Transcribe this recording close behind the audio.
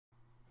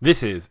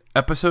This is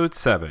episode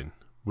 7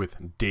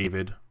 with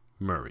David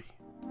Murray.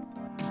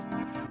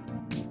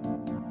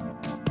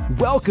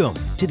 Welcome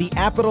to the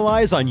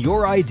Appitalize on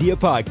Your Idea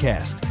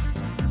podcast,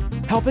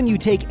 helping you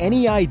take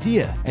any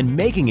idea and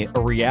making it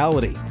a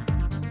reality.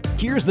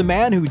 Here's the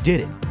man who did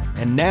it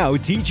and now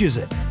teaches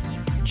it,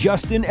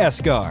 Justin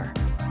Escar.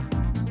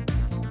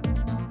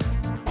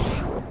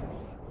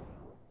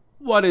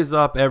 What is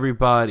up,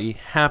 everybody?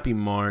 Happy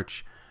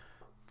March.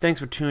 Thanks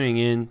for tuning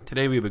in.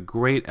 Today we have a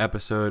great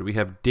episode. We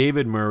have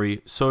David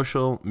Murray,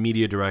 Social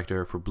Media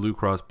Director for Blue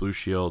Cross Blue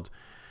Shield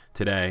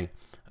today.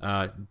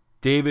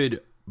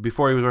 David,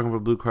 before he was working for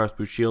Blue Cross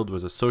Blue Shield,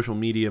 was a social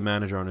media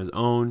manager on his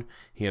own.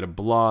 He had a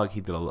blog.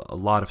 He did a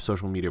lot of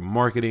social media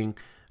marketing.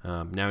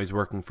 Now he's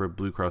working for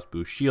Blue Cross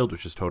Blue Shield,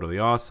 which is totally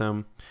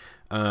awesome.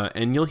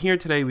 And you'll hear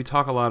today we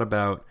talk a lot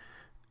about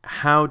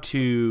how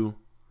to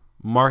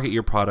market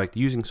your product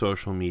using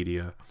social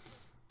media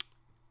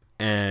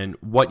and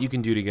what you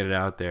can do to get it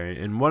out there.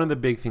 And one of the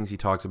big things he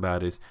talks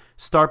about is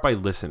start by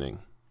listening.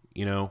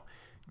 You know,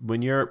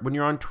 when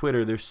you're on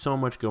Twitter, there's so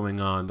much going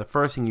on. The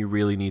first thing you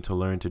really need to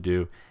learn to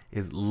do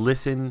is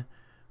listen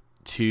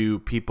to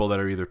people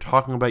that are either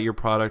talking about your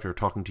product or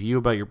talking to you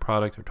about your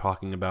product or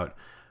talking about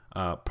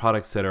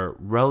products that are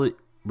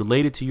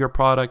related to your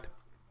product,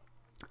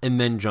 and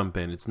then jump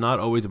in. It's not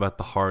always about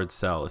the hard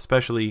sell,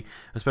 especially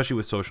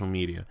with social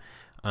media.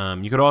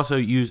 You could also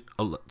use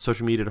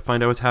social media to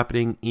find out what's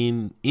happening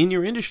in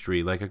your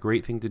industry. Like, a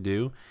great thing to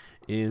do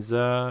is,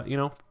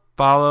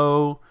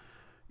 follow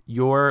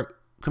your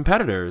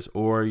competitors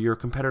or your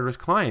competitors'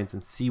 clients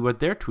and see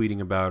what they're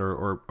tweeting about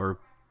or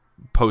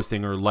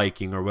posting or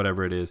liking or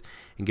whatever it is,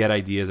 and get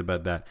ideas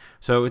about that.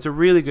 So it's a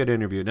really good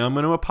interview. Now, I'm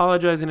going to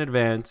apologize in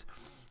advance.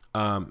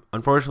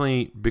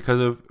 Unfortunately, because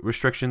of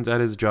restrictions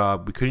at his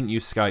job, we couldn't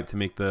use Skype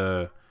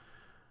to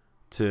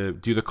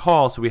do the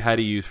call, so we had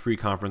to use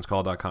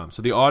freeconferencecall.com.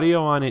 So the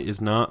audio on it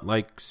is not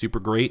like super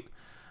great,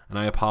 and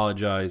I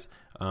apologize.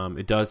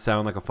 It does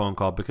sound like a phone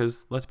call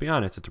because, let's be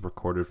honest, it's a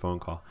recorded phone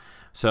call.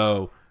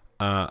 So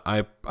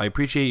I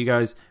appreciate you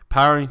guys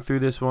powering through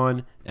this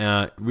one.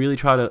 Really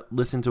try to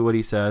listen to what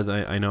he says.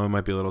 I know it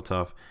might be a little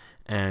tough.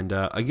 And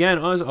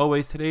again, as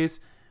always, today's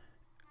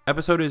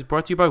episode is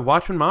brought to you by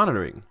Watchman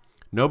Monitoring.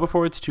 Know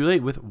before it's too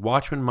late with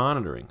Watchman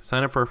Monitoring.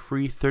 Sign up for a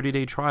free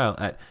 30-day trial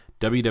at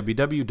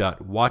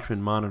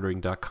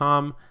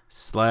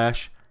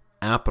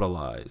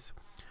www.watchmanmonitoring.com/appitalize.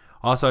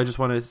 Also, I just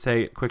want to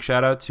say a quick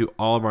shout out to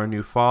all of our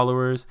new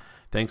followers.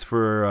 Thanks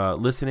for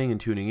listening and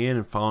tuning in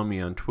and following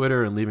me on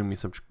Twitter and leaving me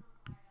some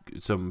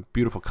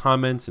beautiful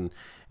comments and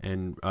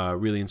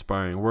really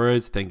inspiring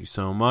words. Thank you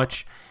so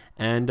much.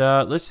 And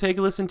let's take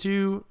a listen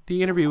to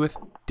the interview with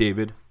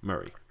David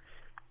Murray.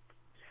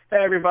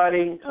 Hey,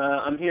 everybody.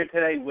 I'm here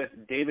today with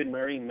David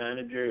Murray,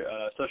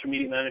 social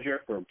media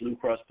manager for Blue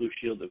Cross Blue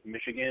Shield of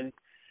Michigan.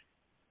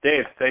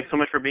 Dave, thanks so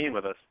much for being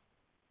with us.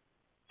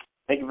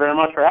 Thank you very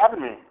much for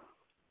having me.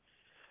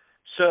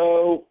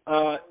 So,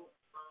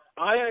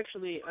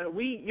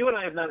 you and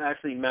I have not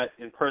actually met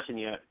in person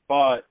yet,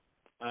 but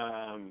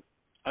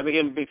I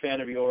became a big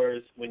fan of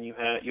yours when you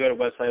had a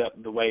website up,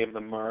 The Way of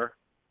the Mur,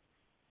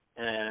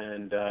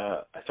 and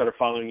I started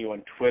following you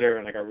on Twitter,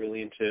 and I got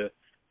really into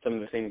some of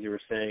the things you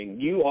were saying.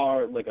 You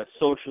are like a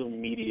social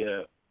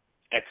media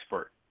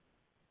expert.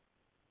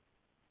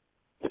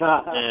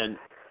 and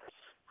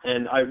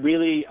I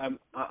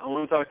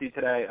want to talk to you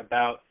today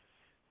about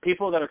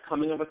people that are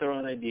coming up with their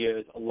own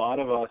ideas. A lot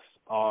of us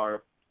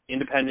are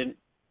independent,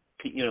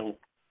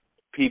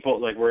 people.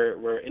 Like,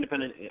 we're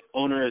independent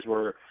owners.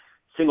 We're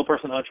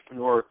single-person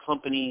entrepreneur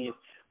companies.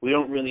 We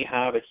don't really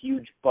have a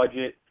huge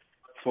budget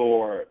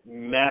for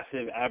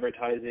massive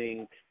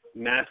advertising,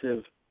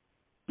 massive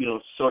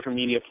social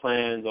media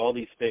plans, all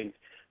these things.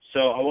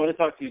 So I want to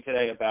talk to you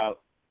today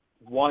about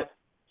what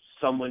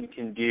someone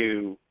can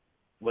do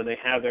when they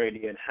have their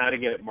idea and how to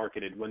get it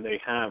marketed when they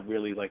have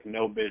really like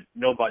no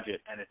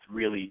budget and it's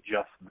really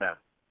just them.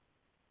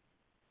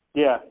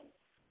 Yeah,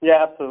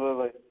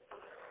 absolutely.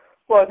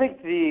 Well, I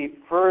think the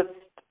first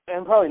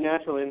and probably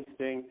natural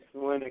instinct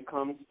when it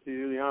comes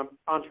to the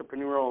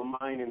entrepreneurial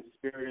mind and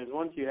spirit is,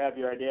 once you have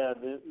your idea,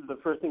 the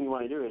first thing you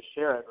want to do is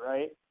share it,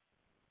 right?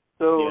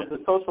 So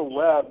The social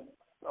web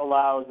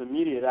allows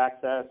immediate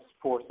access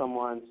for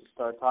someone to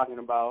start talking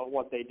about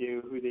what they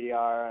do, who they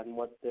are, and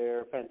what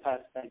their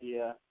fantastic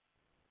idea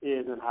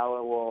is and how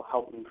it will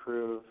help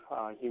improve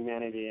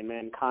humanity and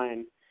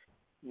mankind.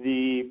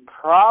 The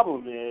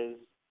problem is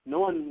no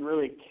one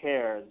really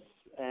cares,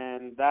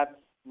 and that's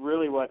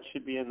really what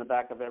should be in the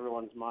back of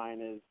everyone's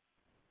mind is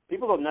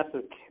people don't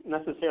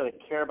necessarily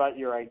care about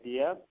your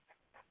idea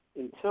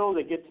until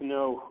they get to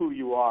know who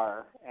you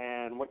are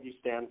and what you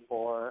stand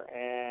for,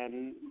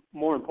 and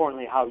more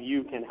importantly, how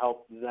you can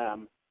help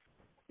them.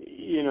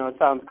 It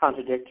sounds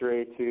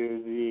contradictory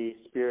to the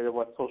spirit of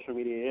what social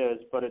media is,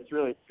 but it's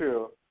really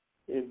true.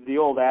 It's the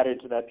old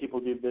adage that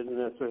people do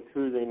business with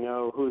who they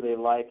know, who they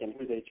like, and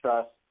who they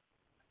trust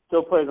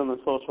still plays on the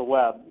social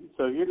web.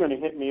 So if you're going to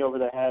hit me over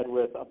the head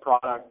with a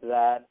product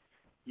that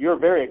you're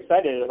very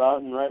excited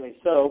about, and rightly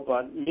so,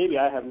 but maybe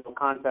I have no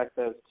context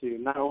as to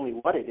not only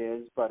what it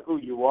is, but who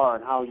you are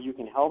and how you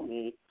can help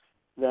me,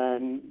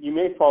 then you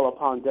may fall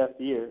upon deaf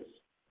ears.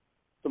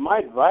 So my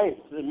advice,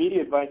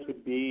 immediate advice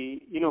would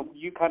be,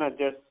 you kind of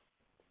just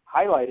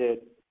highlighted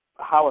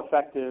how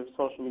effective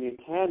social media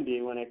can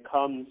be when it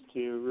comes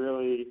to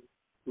really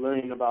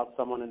learning about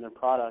someone and their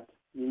product.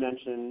 You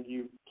mentioned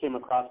you came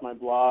across my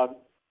blog,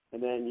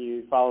 and then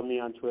you followed me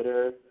on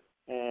Twitter,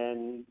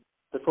 and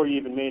before you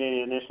even made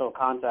any initial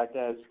contact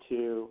as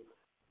to,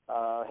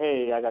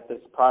 hey, I got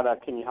this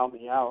product, can you help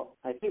me out?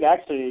 I think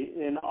actually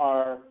in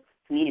our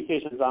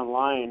communications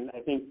online,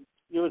 I think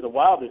it was a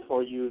while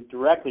before you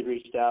directly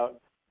reached out,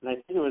 and I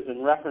think it was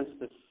in reference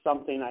to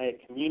something I had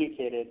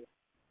communicated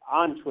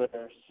on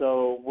Twitter.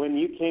 So when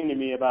you came to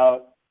me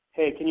about,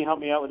 hey, can you help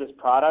me out with this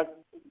product,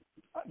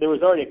 there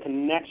was already a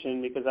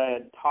connection because I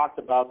had talked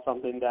about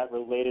something that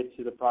related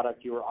to the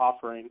product you were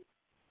offering.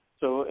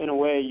 So in a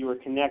way, you were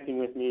connecting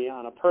with me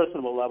on a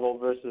personal level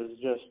versus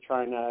just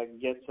trying to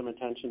get some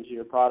attention to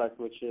your product,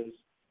 which is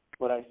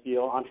what I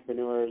feel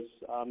entrepreneurs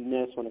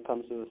miss when it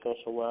comes to the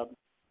social web.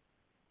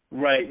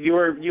 Right.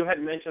 You had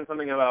mentioned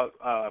something about,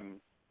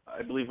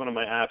 I believe, one of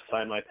my apps,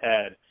 Sign My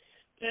Pad,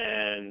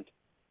 and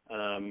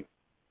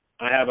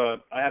I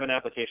have an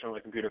application on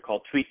my computer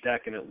called TweetDeck,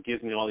 and it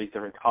gives me all these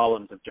different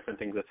columns of different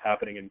things that's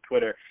happening in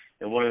Twitter.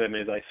 And one of them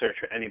is I search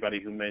for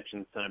anybody who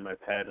mentions Sign My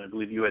Pad. And I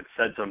believe you had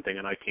said something,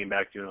 and I came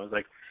back to you, and I was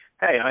like,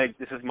 hey,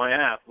 this is my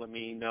app. Let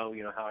me know,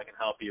 how I can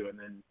help you. And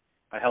then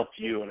I helped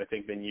you, and I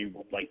think then you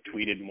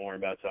tweeted more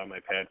about Sign My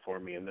Pad for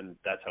me, and then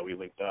that's how we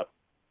linked up.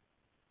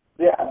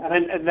 Yeah,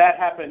 and that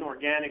happened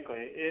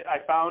organically. I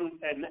found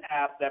an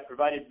app that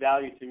provided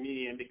value to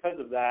me, and because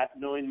of that,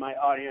 knowing my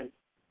audience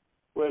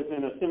was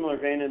in a similar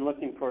vein and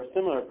looking for a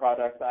similar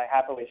product, I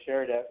happily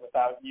shared it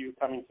without you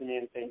coming to me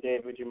and saying,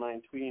 Dave, would you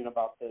mind tweeting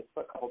about this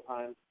a couple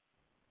times?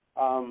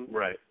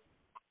 Right.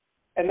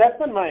 And that's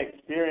been my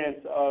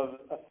experience of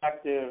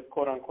effective,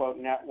 quote-unquote,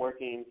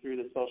 networking through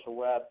the social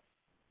web.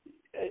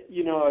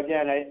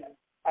 Again,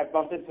 I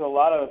bumped into a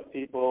lot of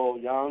people,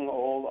 young,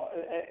 old,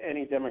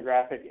 any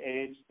demographic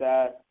age,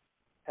 that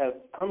have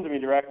come to me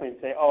directly and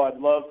say, oh, I'd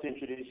love to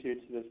introduce you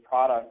to this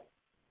product.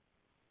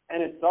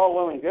 And it's all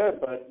well and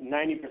good, but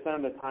 90%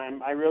 of the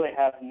time, I really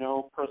have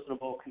no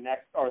personal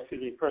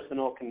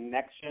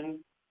connection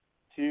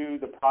to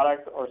the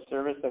product or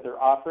service that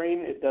they're offering.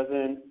 It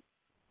doesn't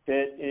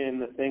fit in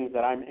the things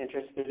that I'm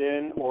interested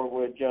in or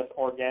would just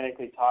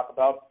organically talk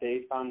about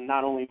based on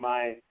not only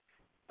my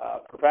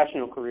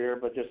professional career,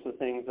 but just the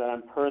things that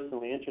I'm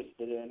personally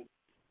interested in.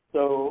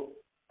 So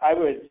I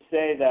would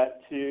say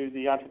that to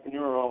the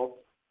entrepreneurial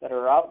that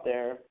are out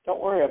there, don't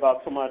worry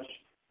about so much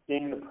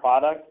getting the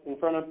product in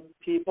front of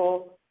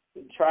people.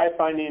 Try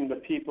finding the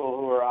people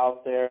who are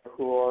out there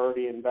who are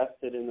already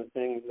invested in the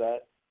things that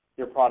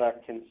your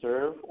product can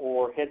serve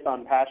or hits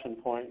on passion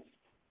points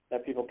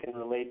that people can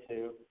relate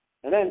to,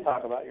 and then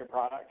talk about your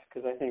product,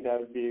 because I think that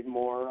would be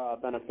more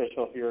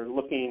beneficial if you're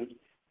looking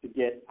to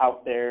get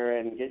out there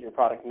and get your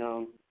product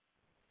known.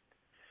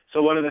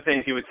 So one of the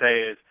things you would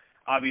say is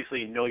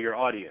obviously know your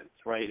audience,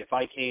 right? If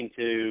I came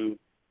to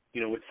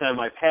with Sign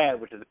My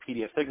Pad, which is a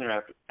PDF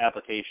signature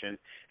application,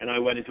 and I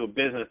went into a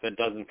business that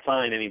doesn't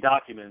sign any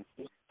documents,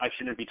 I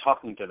shouldn't be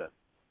talking to them.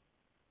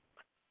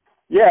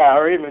 Yeah,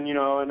 or even,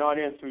 an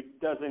audience who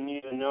doesn't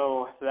even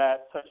know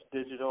that such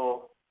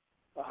digital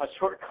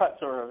shortcuts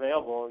are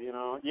available,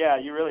 Yeah,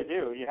 you really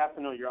do. You have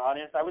to know your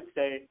audience. I would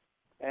say,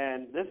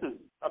 and this is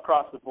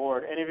across the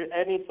board,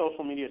 any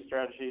social media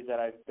strategy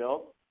that I've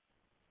built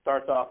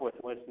starts off with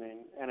listening.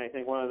 And I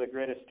think one of the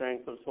greatest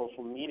strengths of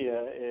social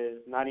media is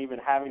not even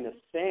having to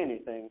say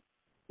anything.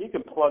 You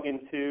can plug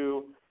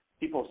into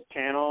people's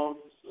channels,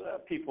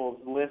 people's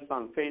lists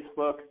on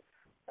Facebook.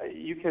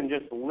 You can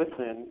just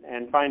listen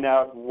and find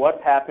out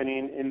what's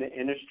happening in the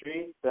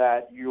industry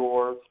that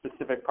your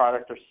specific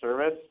product or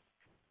service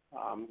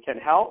can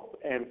help,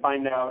 and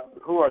find out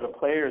who are the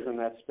players in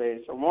that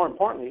space, or more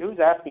importantly, who's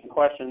asking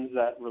questions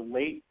that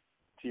relate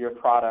to your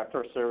product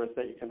or service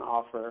that you can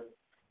offer.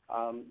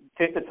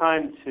 Take the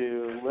time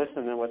to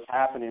listen to what's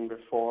happening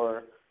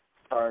before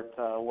start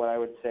what I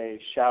would say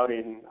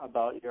shouting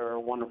about your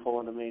wonderful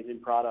and amazing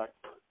product.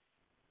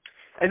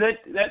 And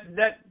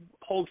that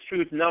holds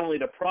true not only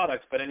to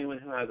products, but anyone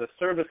who has a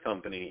service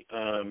company.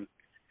 I'm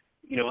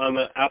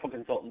an Apple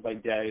consultant by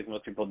day, as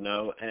most people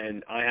know,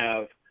 and I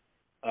have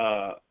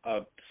a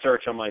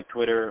search on my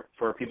Twitter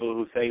for people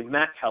who say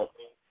Mac help,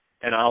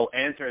 and I'll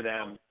answer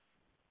them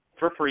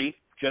for free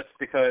just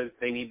because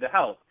they need the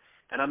help.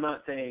 And I'm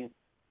not saying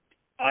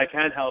I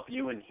can help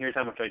you and here's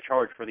how much I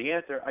charge for the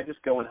answer. I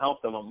just go and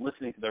help them. I'm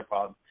listening to their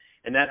problem,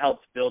 and that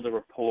helps build a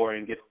rapport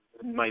and get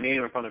my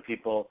name in front of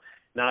people,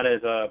 not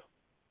as a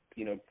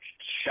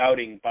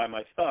shouting by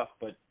my stuff,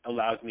 but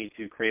allows me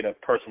to create a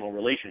personal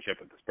relationship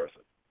with this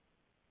person.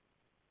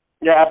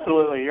 Yeah,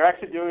 absolutely. You're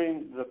actually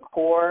doing the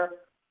core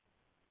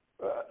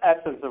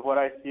essence of what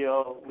I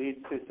feel leads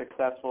to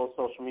successful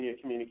social media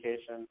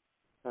communication,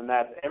 and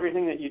that's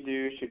everything that you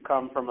do should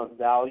come from a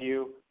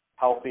value,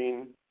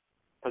 helping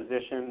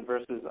position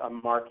versus a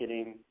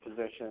marketing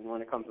position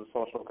when it comes to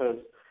social. Because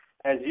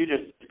as you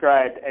just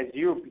described, as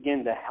you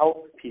begin to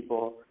help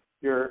people,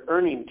 you're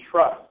earning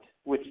trust,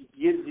 which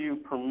gives you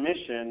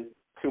permission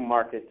to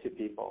market to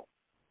people.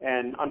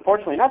 And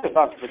unfortunately, not just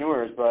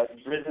entrepreneurs, but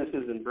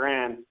businesses and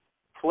brands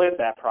flip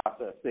that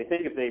process. They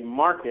think if they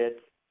market,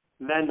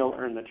 then they'll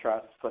earn the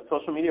trust. But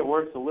social media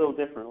works a little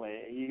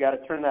differently. You got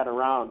to turn that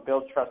around,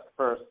 build trust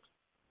first,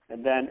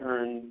 and then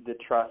earn the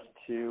trust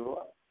to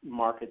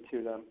market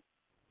to them.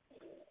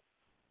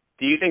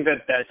 Do you think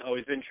that that's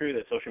always been true,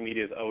 that social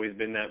media has always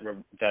been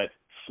that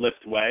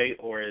flipped way,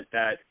 or is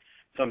that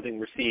something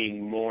we're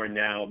seeing more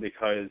now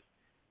because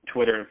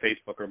Twitter and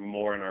Facebook are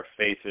more in our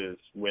faces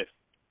with,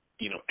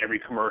 every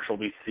commercial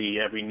we see,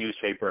 every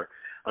newspaper,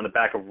 on the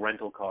back of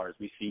rental cars,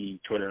 we see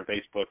Twitter and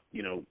Facebook,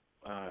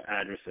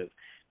 addresses.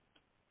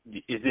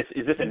 Is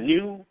this a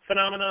new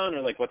phenomenon,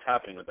 or what's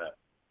happening with that?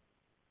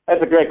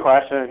 That's a great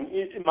question.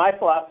 My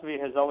philosophy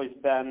has always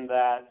been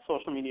that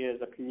social media is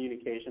a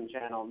communication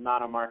channel,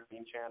 not a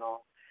marketing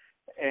channel.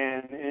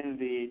 And in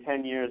the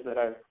 10 years that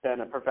I've been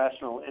a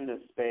professional in this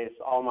space,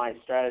 all my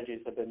strategies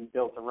have been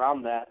built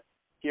around that.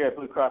 Here at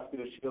Blue Cross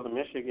Blue Shield of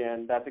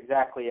Michigan, that's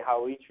exactly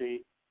how we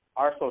treat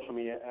our social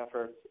media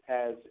efforts,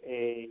 as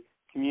a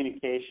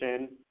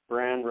communication,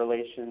 brand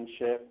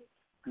relationship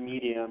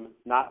medium,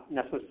 not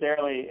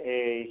necessarily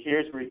a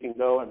here's where you can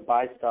go and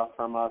buy stuff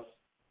from us,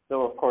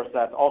 though of course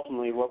that's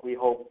ultimately what we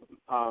hope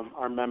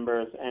our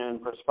members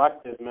and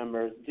prospective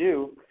members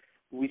do.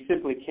 We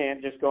simply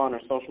can't just go on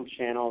our social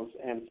channels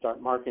and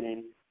start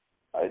marketing.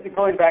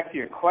 Going back to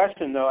your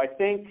question, though, I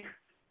think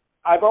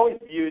I've always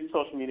viewed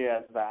social media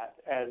as that,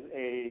 as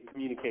a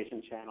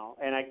communication channel.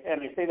 And I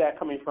say that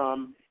coming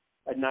from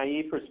a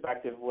naive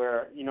perspective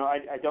where,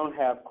 I don't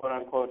have,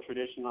 quote-unquote,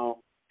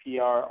 traditional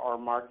PR or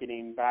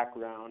marketing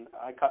background.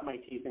 I cut my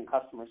teeth in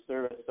customer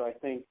service, so I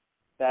think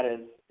that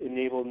has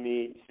enabled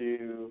me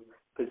to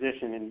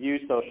position and view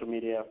social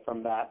media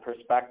from that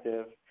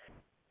perspective.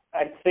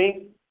 I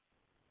think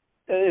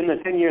in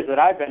the 10 years that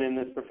I've been in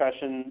this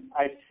profession,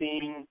 I've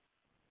seen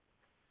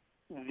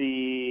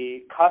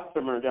the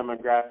customer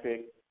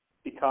demographic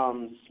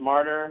become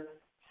smarter,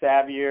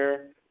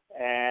 savvier,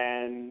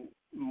 and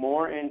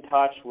more in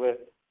touch with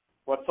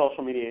what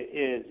social media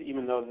is,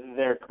 even though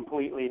they're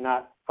completely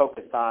not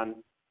focused on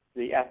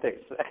the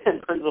ethics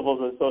and principles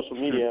of social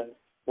media.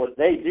 What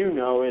they do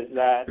know is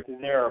that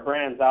there are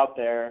brands out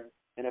there,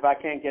 and if I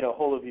can't get a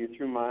hold of you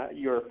through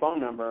your phone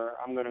number,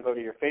 I'm going to go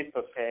to your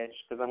Facebook page,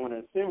 because I'm going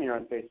to assume you're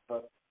on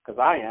Facebook, because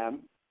I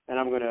am, and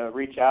I'm going to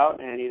reach out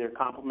and either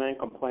compliment,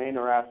 complain,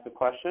 or ask a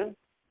question,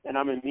 and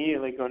I'm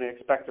immediately going to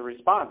expect a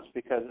response,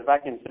 because if I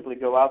can simply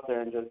go out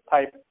there and just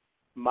type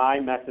my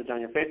message on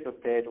your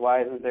Facebook page,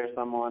 why isn't there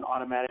someone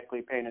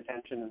automatically paying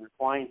attention and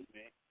replying to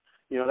me?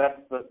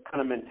 That's the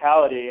kind of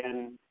mentality,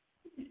 and,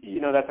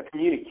 that's a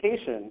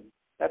communication.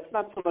 That's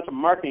not so much a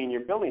marketing.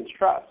 You're building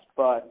trust,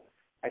 but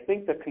I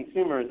think the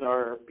consumers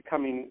are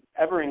becoming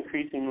ever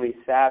increasingly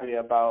savvy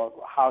about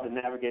how to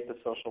navigate the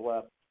social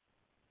web.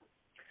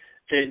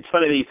 It's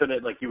funny that you said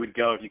that, you would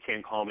go, if you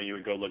can't call me, you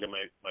would go look at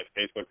my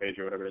Facebook page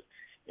or whatever it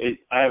is.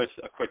 I have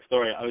a quick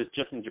story. I was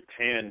just in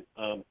Japan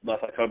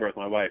last October with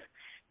my wife,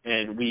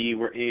 and we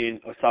were in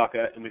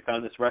Osaka, and we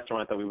found this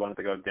restaurant that we wanted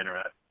to go to dinner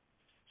at.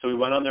 So we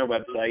went on their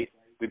website.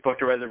 We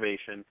booked a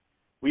reservation.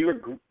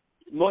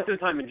 Most of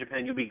the time in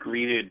Japan, you'll be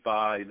greeted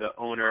by the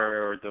owner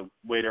or the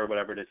waiter or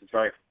whatever it is. It's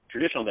very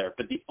traditional there.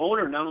 But the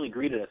owner not only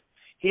greeted us,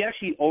 he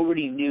actually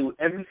already knew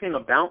everything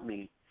about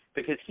me,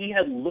 because he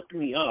had looked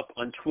me up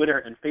on Twitter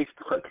and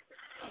Facebook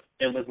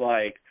and was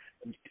like,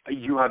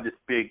 you have this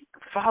big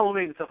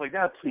following and stuff like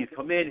that. Please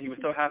come in. He was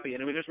so happy.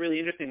 And it was just really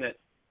interesting that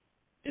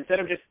instead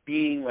of just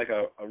being like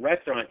a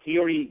restaurant, he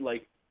already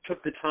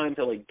took the time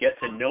to get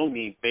to know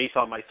me based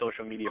on my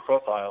social media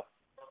profile,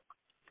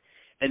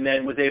 and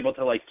then was able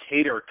to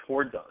cater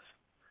towards us.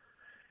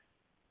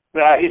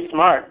 Yeah, he's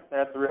smart.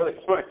 That's really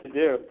smart to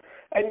do.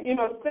 And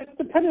it's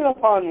dependent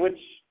upon which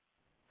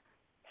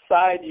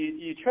side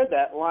you tread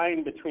that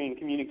line between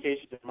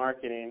communication and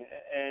marketing.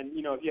 And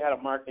if you had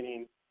a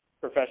marketing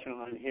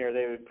professional in here,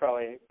 they would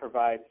probably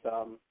provide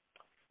some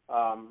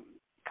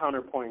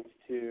counterpoints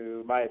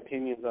to my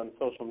opinions on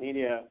social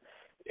media.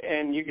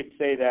 And you could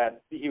say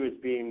that he was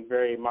being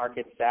very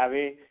market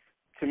savvy.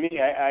 To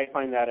me, I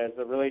find that as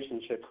a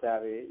relationship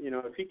savvy.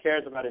 If he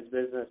cares about his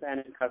business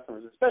and his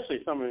customers, especially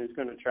someone who's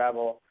going to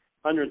travel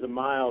hundreds of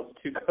miles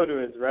to go to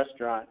his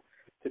restaurant,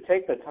 to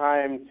take the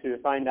time to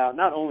find out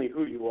not only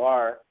who you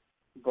are,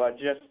 but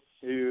just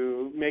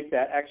to make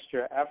that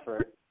extra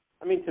effort.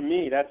 I mean, to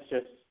me,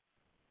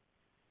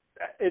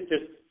 it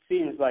just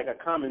seems like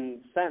a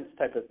common sense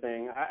type of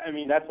thing. I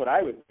mean, that's what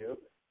I would do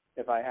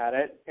if I had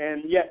it.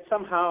 And yet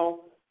somehow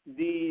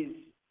the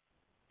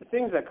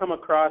things that come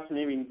across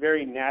maybe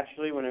very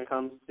naturally when it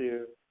comes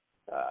to,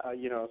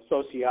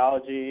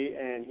 sociology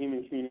and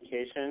human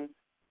communication,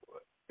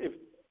 it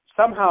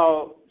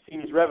somehow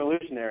seems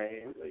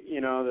revolutionary,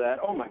 that,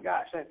 oh my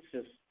gosh,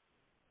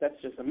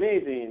 that's just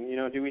amazing.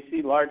 Do we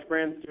see large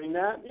brands doing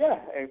that? Yeah,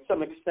 to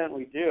some extent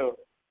we do.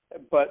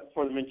 but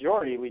for the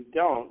majority, we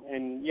don't.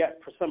 And yet,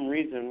 for some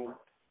reason,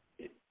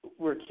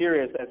 we're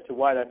curious as to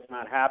why that's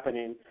not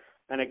happening.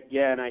 And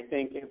again, I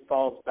think it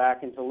falls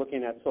back into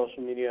looking at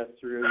social media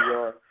through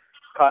your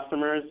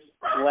customer's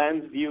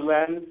view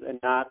lens, and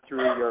not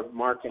through your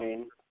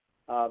marketing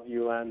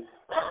view lens.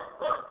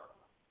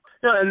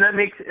 No, and that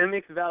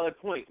makes a valid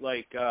point.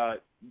 Like to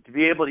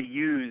be able to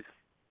use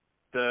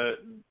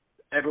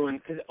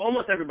because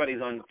almost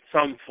everybody's on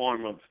some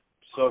form of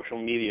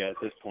social media at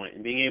this point,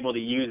 and being able to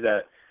use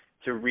that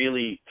to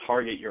really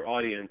target your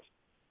audience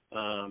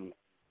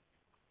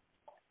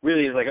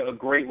really is like a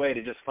great way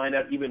to just find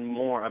out even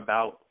more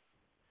about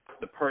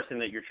the person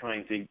that you're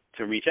trying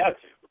to reach out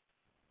to.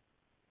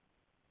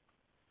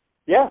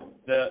 Yeah.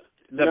 The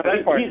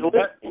best part.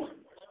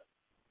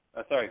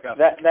 Sorry, go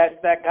ahead.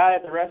 That guy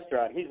at the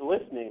restaurant, he's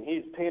listening.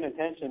 He's paying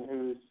attention.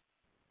 Who's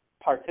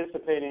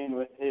participating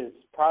with his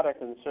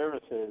product and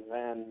services,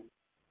 and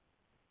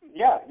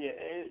yeah,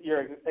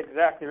 you're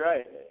exactly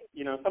right.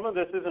 You know, some of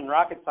this isn't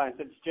rocket science.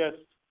 It's just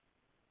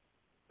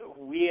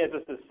we as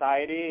a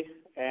society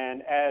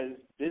and as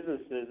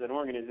businesses and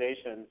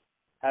organizations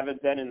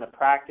haven't been in the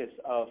practice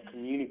of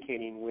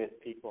communicating with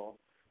people.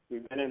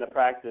 We've been in the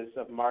practice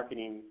of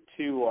marketing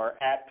to or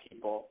at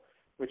people,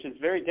 which is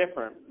very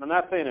different. I'm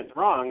not saying it's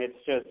wrong. It's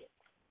just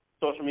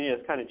social media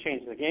has kind of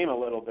changed the game a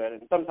little bit,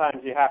 and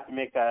sometimes you have to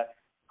make that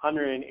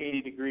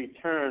 180-degree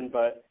turn,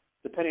 but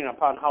depending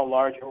upon how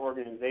large your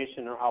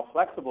organization or how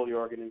flexible your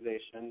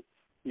organization,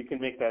 you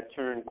can make that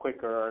turn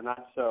quicker or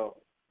not so.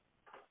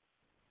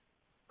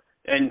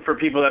 And for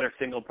people that are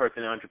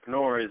single-person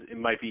entrepreneurs, it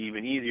might be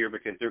even easier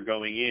because they're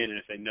going in, and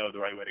if they know the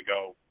right way to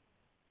go,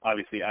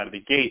 obviously out of the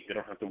gate, they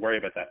don't have to worry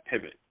about that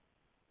pivot.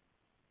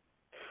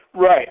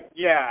 Right,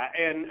 yeah,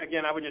 and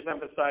again, I would just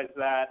emphasize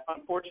that,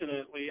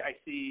 unfortunately, I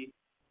see,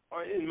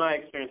 or in my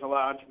experience, a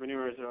lot of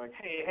entrepreneurs are like,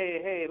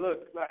 hey,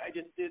 look, I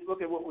just did,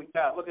 look at what we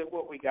got.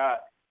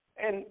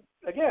 And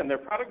again, their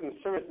product and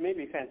service may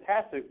be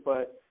fantastic,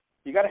 but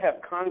you got to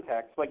have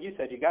context. Like you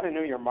said, you got to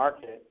know your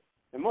market.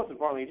 And most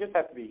importantly, you just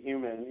have to be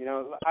human. You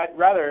know, I'd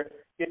rather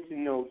get to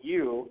know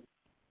you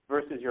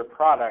versus your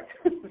product.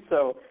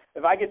 So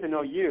if I get to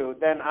know you,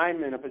 then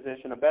I'm in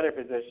a better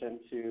position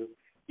to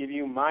give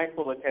you my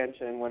full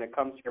attention when it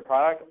comes to your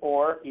product,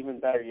 or even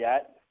better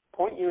yet,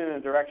 point you in the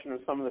direction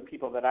of some of the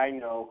people that I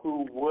know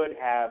who would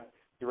have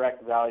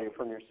direct value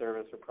from your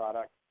service or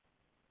product.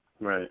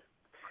 Right.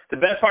 The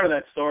best part of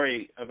that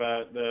story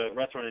about the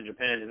restaurant in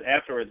Japan is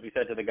afterwards we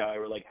said to the guy,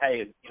 we're like,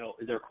 hey, you know,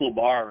 is there a cool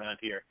bar around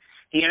here?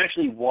 He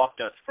actually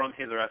walked us from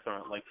his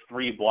restaurant like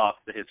 3 blocks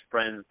to his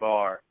friend's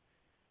bar,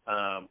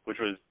 which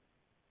was,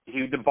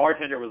 the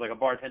bartender was like a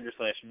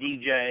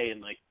bartender/DJ,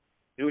 and like,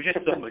 it was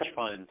just so much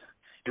fun.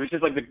 It was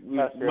just like,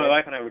 my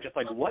wife and I were just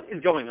like, what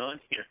is going on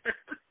here?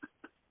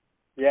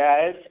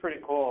 Yeah, it's pretty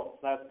cool.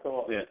 That's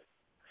cool. Yeah.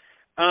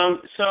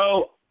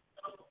 So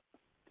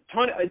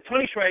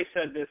Tony Shrey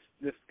said this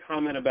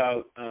comment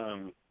about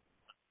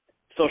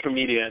social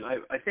media, and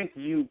I think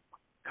you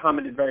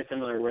commented very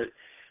similar, where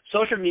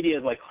social media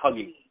is like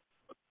hugging.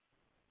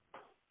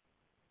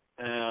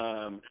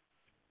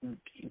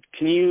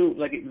 Can you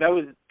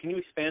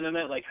expand on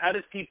that? Like, how do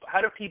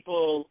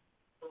people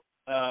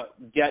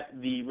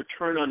get the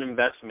return on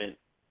investment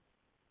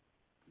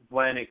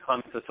when it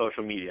comes to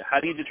social media? How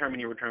do you determine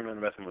your return on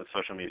investment with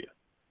social media?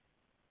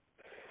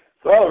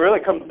 Well, it really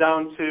comes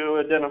down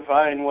to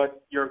identifying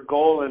what your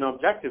goal and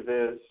objective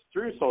is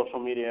through social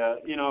media.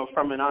 You know,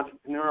 from an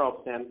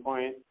entrepreneurial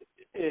standpoint,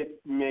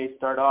 it may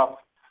start off,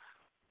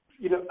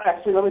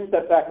 actually, let me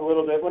step back a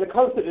little bit. When it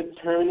comes to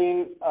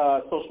determining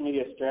social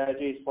media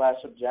strategy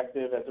 /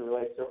 objective as it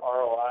relates to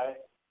ROI,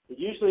 it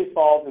usually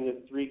falls into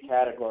 3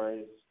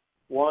 categories.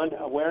 1,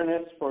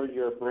 awareness for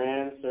your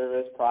brand,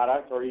 service,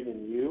 product, or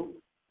even you.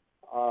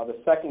 The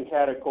second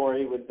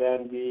category would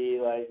then be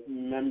like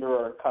member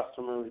or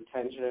customer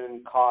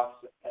retention,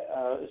 costs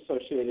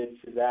associated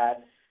to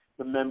that,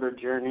 the member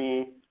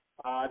journey,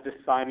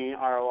 defining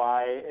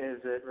ROI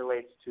as it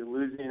relates to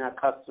losing a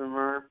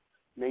customer,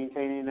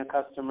 maintaining a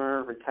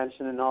customer,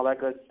 retention, and all that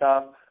good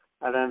stuff.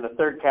 And then the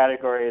third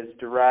category is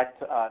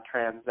direct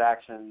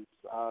transactions,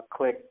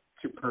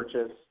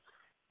 click-to-purchase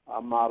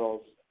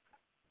models.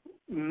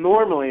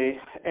 Normally,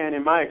 and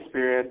in my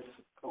experience,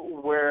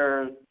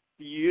 where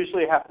you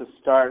usually have to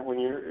start when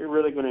you're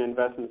really going to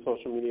invest in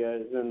social media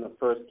is in the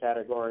first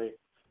category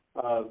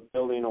of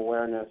building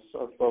awareness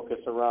or focus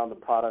around the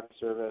product,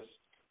 service,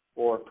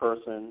 or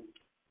person.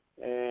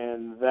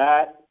 And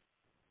that,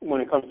 when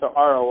it comes to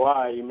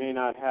ROI, you may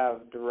not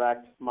have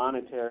direct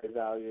monetary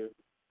value,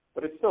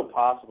 but it's still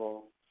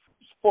possible.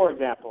 For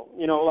example,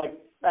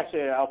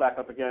 I'll back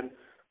up again.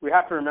 We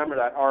have to remember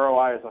that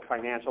ROI is a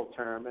financial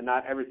term, and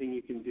not everything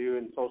you can do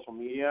in social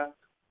media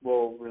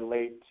will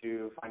relate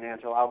to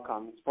financial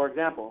outcomes. For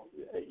example,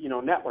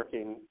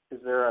 networking. Is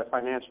there a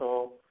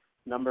financial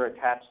number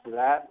attached to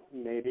that?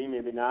 Maybe,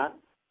 maybe not.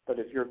 But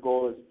if your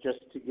goal is just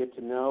to get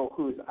to know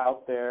who's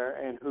out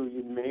there and who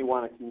you may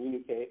want to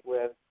communicate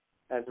with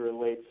as it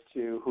relates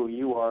to who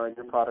you are and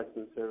your product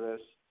and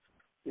service,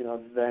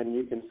 then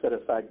you can set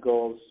aside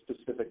goals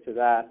specific to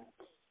that.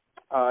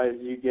 as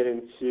you get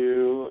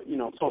into,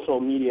 social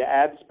media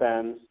ad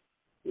spends.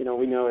 We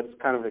know it's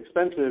kind of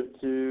expensive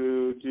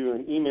to do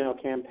an email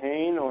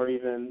campaign or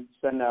even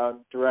send out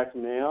direct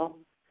mail.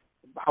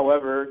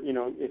 However,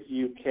 if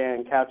you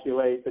can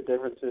calculate the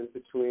differences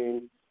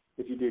between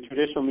if you do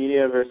traditional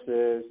media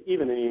versus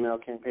even an email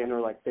campaign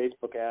or like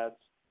Facebook ads,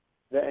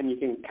 then you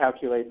can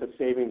calculate the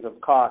savings of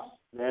costs,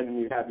 then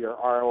you have your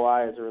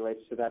ROI as it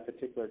relates to that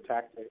particular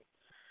tactic.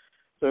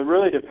 So it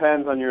really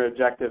depends on your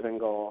objective and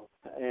goal.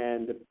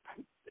 And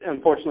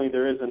unfortunately,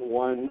 there isn't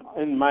one,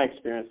 in my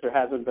experience, there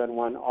hasn't been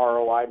one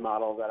ROI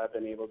model that I've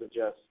been able to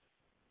just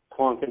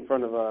plunk in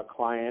front of a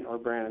client or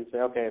brand and say,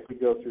 okay, if we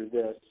go through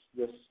this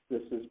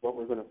is what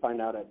we're going to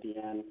find out at the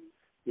end.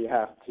 You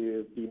have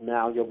to be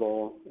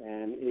malleable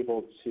and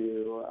able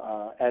to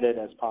edit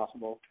as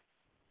possible.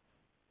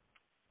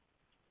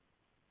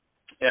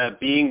 Yeah,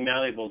 being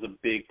malleable is a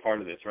big part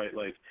of this, right?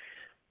 Like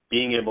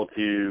being able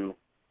to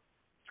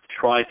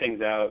try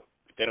things out.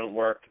 If they don't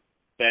work,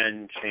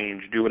 then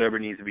change, do whatever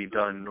needs to be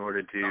done in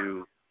order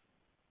to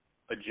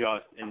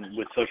adjust. And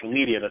with social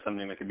media, that's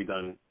something that can be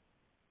done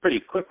pretty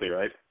quickly,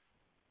 right?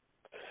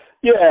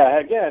 Yeah,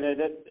 again,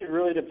 it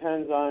really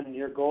depends on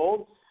your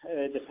goals.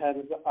 It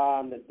depends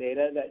on the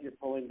data that you're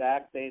pulling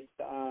back based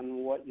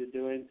on what you're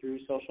doing through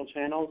social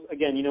channels.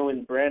 Again,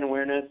 in brand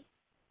awareness,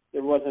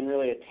 there wasn't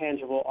really a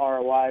tangible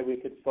ROI we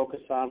could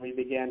focus on. We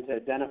began to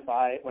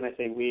identify, when I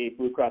say we,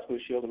 Blue Cross Blue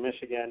Shield of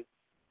Michigan,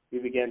 we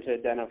began to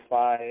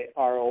identify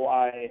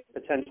ROI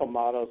potential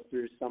models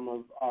through some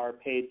of our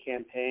paid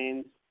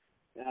campaigns,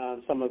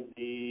 some of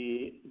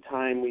the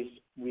time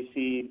we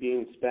see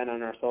being spent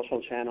on our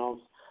social channels.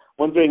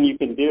 One thing you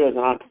can do as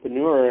an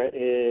entrepreneur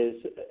is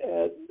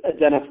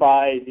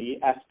identify the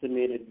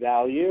estimated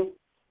value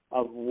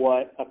of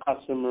what a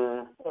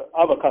customer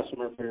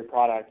for your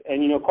product.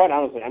 And quite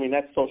honestly,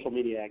 that's social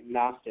media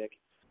agnostic.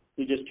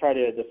 You just try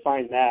to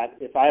define that.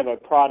 If I have a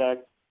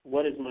product,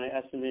 what is my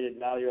estimated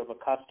value of a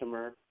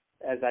customer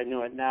as I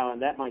know it now,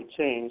 and that might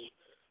change.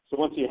 So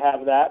once you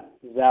have that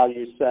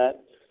value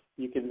set,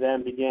 you can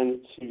then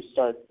begin to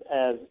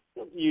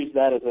use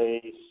that as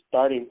a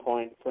starting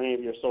point for any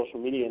of your social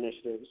media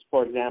initiatives.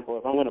 For example,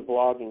 if I'm going to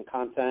blog and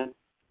content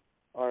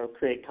or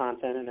create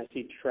content and I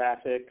see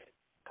traffic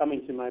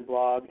coming to my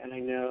blog and I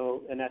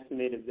know an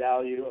estimated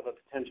value of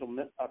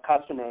a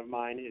customer of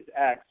mine is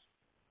X,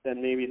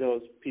 then maybe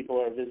those people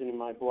who are visiting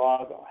my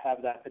blog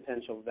have that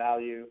potential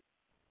value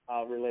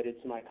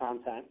related to my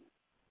content.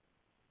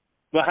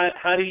 Well,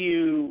 how do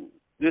you,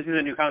 this is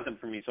a new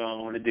concept for me, so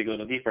I want to dig a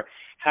little deeper.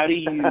 How do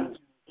you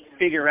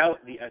figure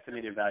out the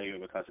estimated value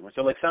of a customer?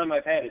 So like some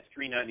I've had, it's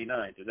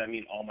 $3.99. Does that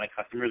mean all my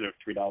customers are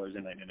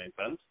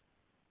 $3.99?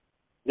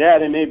 Yeah,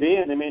 they may be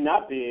and they may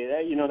not be.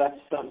 That's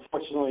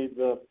unfortunately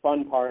the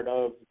fun part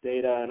of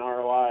data and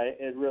ROI.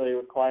 It really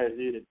requires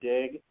you to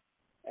dig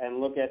and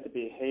look at the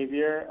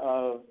behavior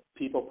of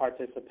people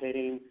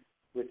participating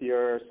with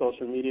your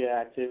social media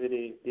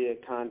activity, be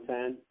it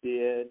content, be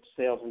it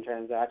sales and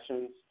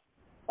transactions.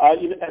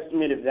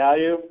 Estimated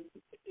value,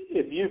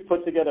 if you've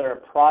put together a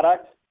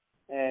product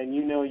and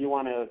you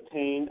want to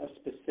attain a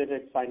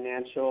specific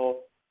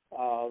financial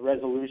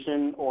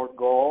resolution or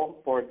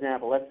goal, for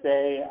example, let's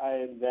say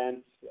I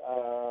invent,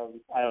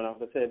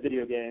 let's say a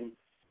video game,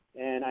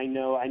 and I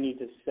know I need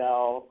to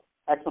sell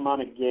X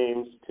amount of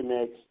games to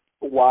make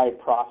Y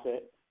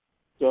profit.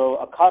 So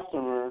a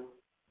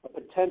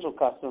potential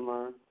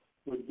customer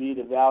would be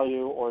the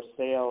value or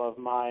sale of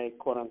my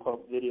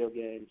quote-unquote video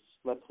games,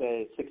 let's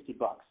say $60.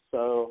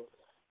 So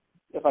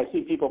if I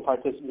see people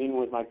participating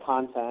with my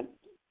content,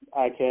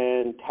 I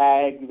can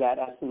tag that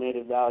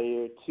estimated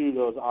value to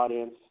those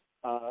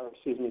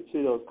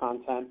to those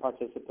content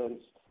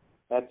participants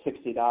at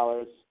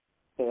 $60.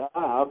 Say,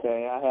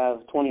 okay, I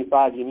have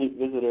 25 unique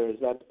visitors.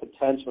 That's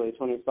potentially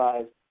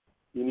 25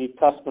 unique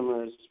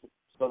customers.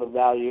 So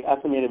the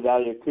estimated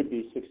value could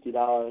be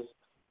 $60.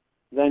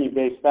 Then you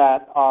base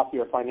that off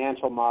your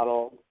financial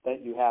model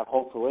that you have,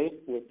 hopefully,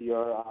 with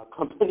your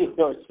company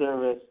or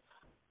service,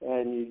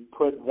 and you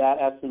put that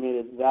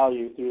estimated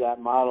value through that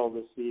model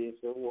to see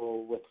if it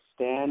will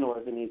withstand or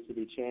if it needs to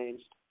be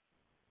changed.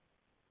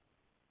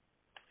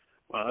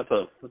 Wow,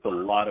 that's a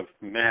lot of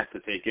math to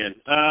take in.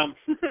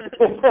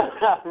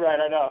 Right,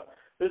 I know.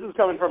 This is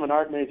coming from an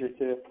art major,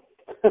 too.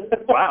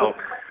 Wow.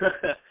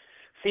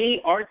 See,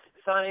 art,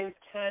 science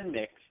can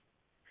mix.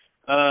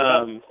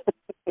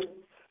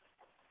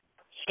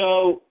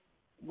 So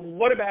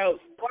what about,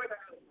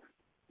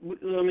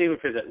 let me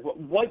rephrase that.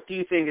 What do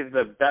you think is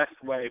the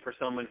best way for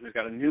someone who's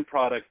got a new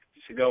product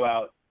to go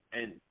out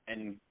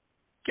and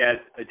get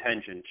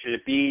attention? Should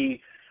it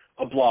be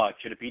a blog?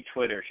 Should it be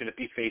Twitter? Should it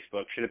be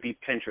Facebook? Should it be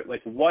Pinterest?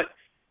 Like, what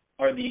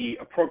are the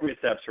appropriate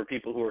steps for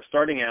people who are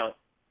starting out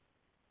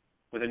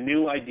with a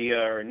new idea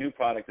or a new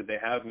product that they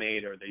have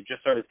made or they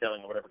just started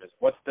selling or whatever it is?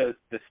 What's the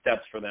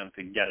steps for them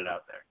to get it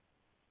out there?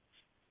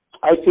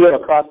 I see it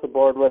across the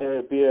board, whether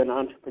it be an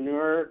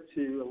entrepreneur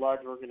to a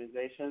large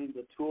organization.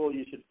 The tool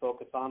you should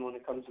focus on when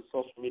it comes to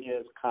social media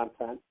is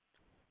content.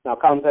 Now,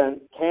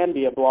 content can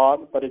be a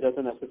blog, but it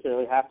doesn't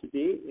necessarily have to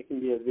be. It can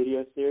be a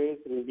video series.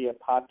 It can be a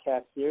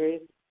podcast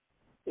series.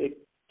 It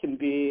can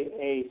be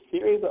a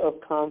series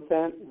of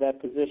content that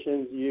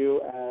positions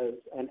you as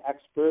an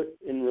expert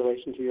in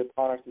relation to your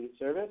product and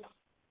service.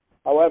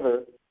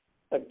 However,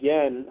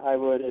 again, I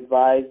would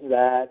advise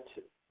that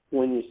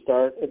when you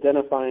start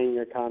identifying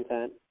your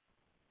content,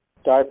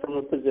 start from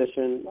a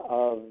position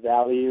of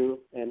value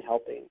and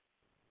helping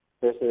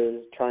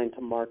versus trying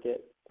to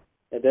market.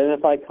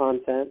 Identify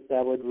content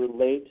that would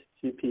relate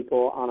to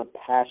people on a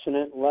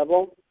passionate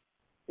level,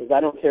 because I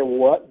don't care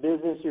what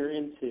business you're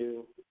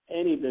into,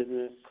 any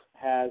business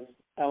has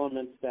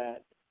elements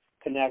that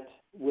connect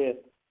with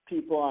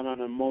people on an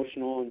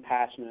emotional and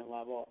passionate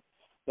level.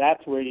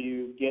 That's where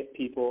you get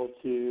people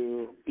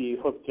to be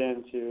hooked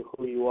into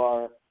who you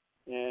are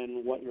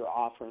and what you're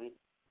offering.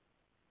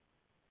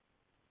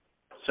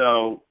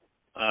 So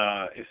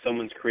if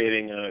someone's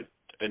creating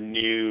a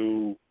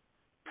new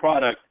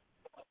product,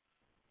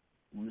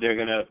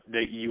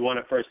 you want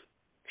to first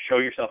show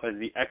yourself as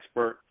the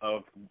expert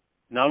of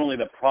not only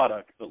the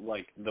product, but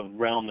like the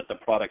realm that the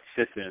product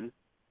sits in,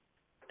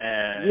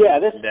 and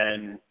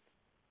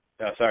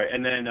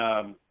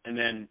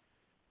then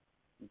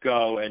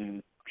go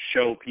and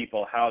show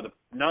people how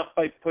not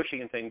by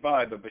pushing and saying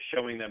bye, but by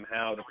showing them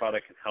how the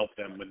product can help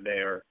them with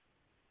their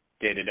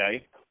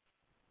day-to-day.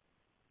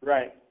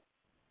 Right.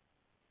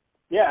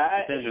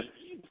 Yeah,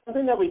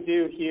 something that we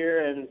do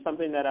here and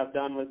something that I've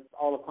done with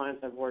all the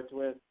clients I've worked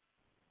with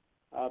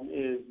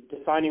is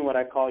defining what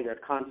I call your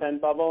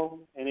content bubble.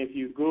 And if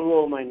you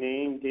Google my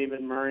name,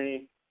 David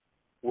Murray,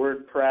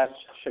 WordPress,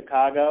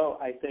 Chicago,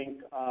 I think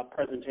a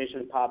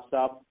presentation pops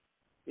up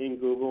in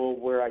Google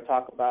where I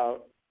talk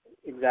about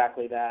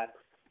exactly that.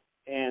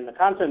 And the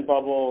content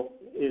bubble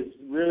is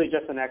really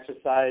just an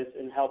exercise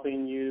in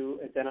helping you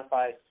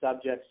identify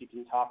subjects you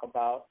can talk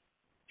about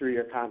through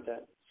your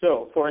content.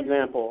 So, for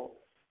example,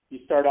 you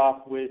start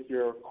off with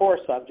your core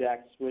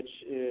subjects, which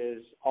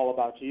is all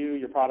about you,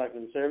 your product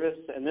and service.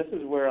 And this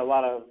is where a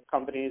lot of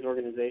companies,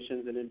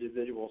 organizations, and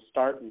individuals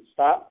start and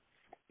stop,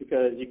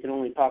 because you can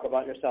only talk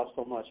about yourself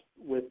so much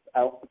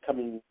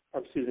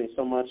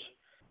so much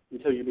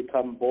until you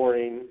become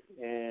boring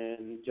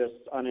and just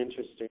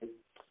uninteresting.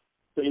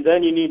 So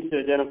then you need to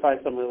identify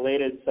some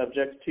related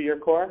subjects to your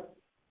core.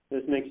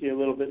 This makes you a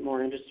little bit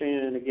more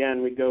interesting. And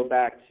again, we go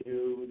back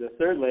to the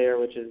third layer,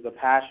 which is the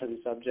passion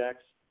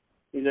subjects.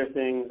 These are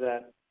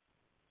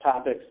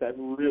topics that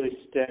really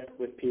stick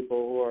with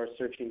people who are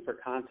searching for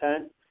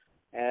content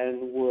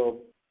and will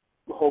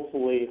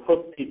hopefully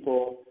hook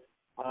people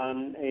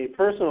on a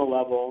personal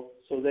level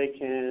so they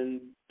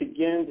can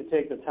begin to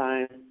take the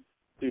time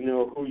to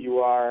know who you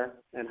are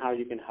and how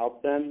you can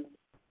help them.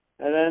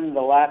 And then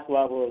the last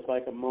level is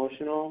like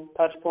emotional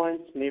touch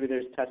points. Maybe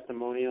there's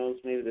testimonials,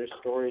 maybe there's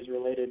stories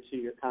related to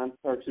your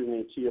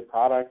to your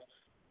product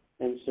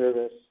and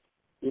service.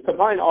 You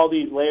combine all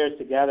these layers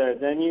together,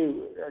 then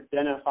you are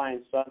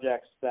identifying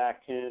subjects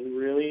that can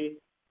really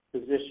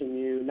position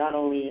you not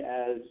only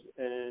as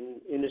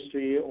an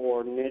industry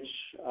or niche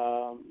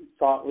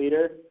thought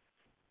leader,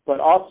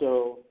 but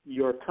also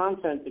your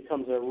content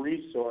becomes a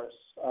resource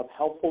of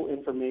helpful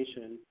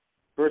information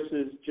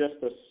versus just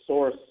a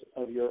source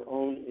of your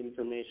own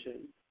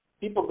information.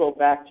 People go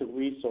back to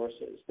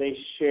resources. They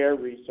share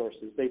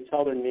resources. They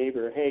tell their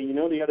neighbor, hey,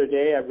 the other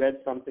day I read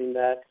something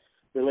that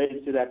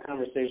related to that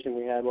conversation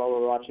we had while we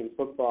were watching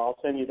football.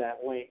 I'll send you that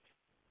link.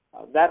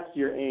 That's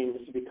your aim,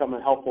 is to become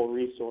a helpful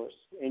resource.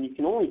 And you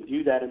can only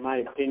do that, in my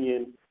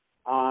opinion,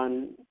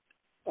 on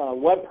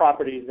web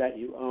properties that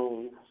you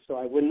own. So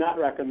I would not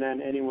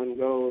recommend anyone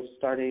go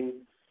starting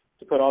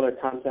to put all their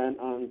content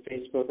on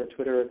Facebook or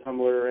Twitter or Tumblr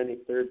or any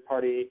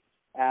third-party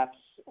apps.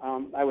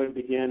 I would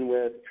begin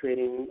with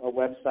creating a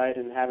website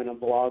and having a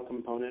blog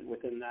component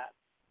within that.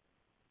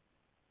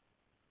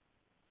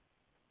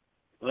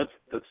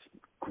 That's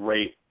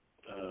great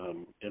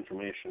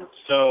information.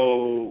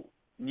 So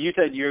you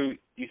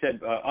said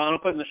I'll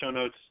put in the show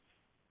notes,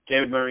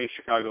 David Murray,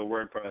 Chicago,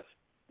 WordPress.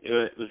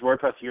 Was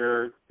WordPress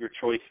your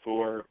choice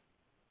for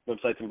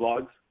websites and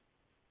blogs?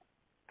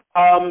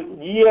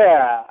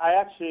 Yeah, I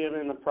actually am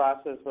in the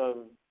process of.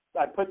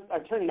 I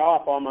turned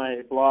off all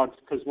my blogs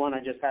because one, I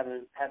just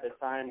haven't had the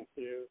time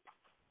to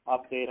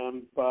update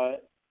them.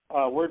 But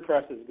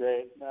WordPress is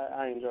great.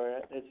 I enjoy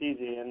it. It's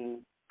easy,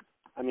 and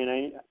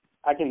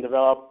I can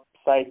develop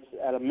sites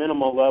at a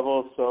minimal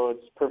level, so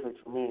it's perfect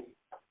for me.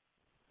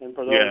 And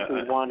for those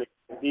who want to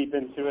get deep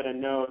into it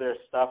and know their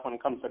stuff when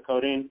it comes to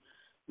coding,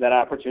 that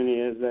opportunity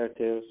is there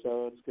too.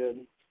 So it's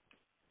good.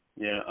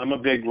 Yeah, I'm a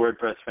big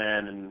WordPress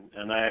fan,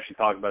 and I actually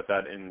talk about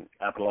that in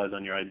Capitalize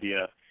on Your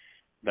Idea.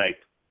 Like,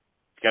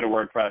 get a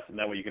WordPress, and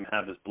that way you can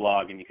have this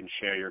blog and you can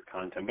share your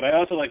content. But I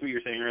also like what you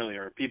were saying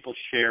earlier. People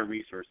share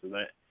resources.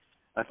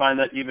 I find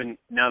that even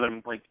now that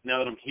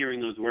I'm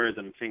hearing those words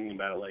and I'm thinking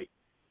about it, like,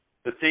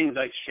 the things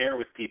I share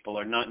with people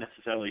are not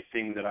necessarily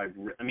things that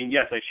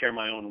yes, I share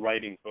my own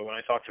writings, but when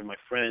I talk to my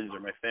friends or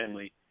my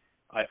family,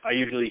 I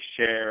usually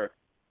share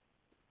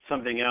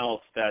something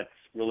else that's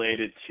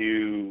related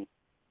to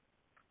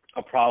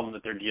a problem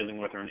that they're dealing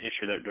with or an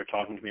issue that they're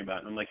talking to me about,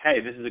 and I'm like,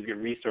 hey, this is a good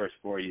resource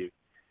for you,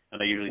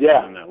 and I usually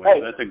tell them that way.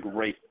 Right. So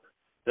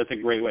that's a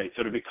great way.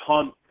 So to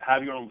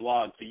have your own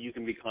blog, so you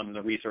can become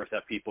the resource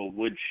that people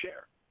would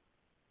share.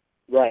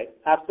 Right,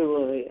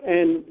 absolutely.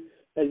 And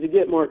as you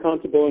get more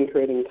comfortable in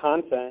creating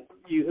content,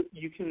 you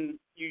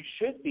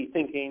should be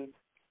thinking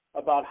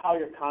about how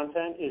your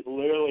content is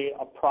literally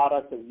a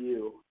product of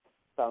you.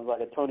 Sounds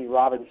like a Tony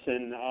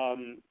Robinson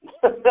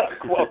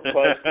quote,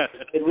 but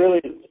it really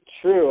is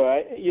true.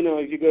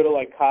 If you go to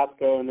like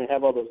Costco and they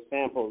have all those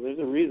samples, there's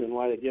a reason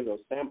why they give those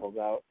samples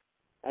out.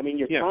 I mean,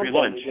 your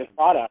content is your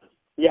product.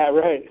 Yeah,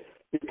 right.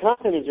 Your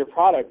content is your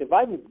product. If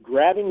I'm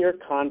grabbing your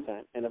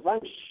content and if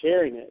I'm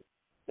sharing it,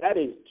 that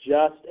is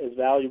just as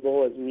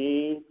valuable as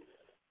me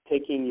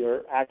taking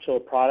your actual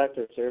product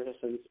or service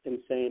and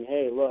saying,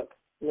 hey, look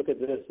at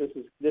this.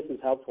 This is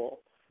helpful.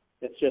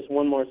 It's just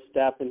one more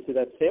step into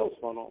that sales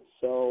funnel.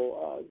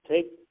 So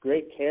take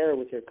great care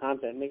with your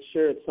content. Make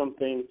sure it's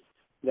something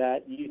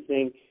that you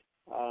think,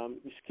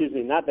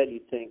 not that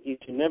you think. You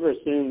should never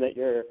assume that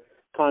your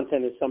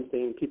content is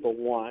something people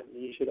want.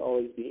 You should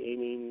always be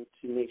aiming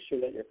to make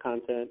sure that your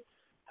content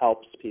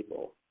helps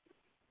people.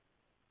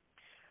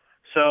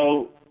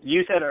 So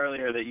you said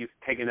earlier that you've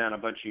taken down a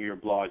bunch of your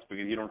blogs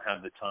because you don't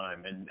have the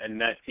time, and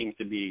that seems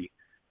to be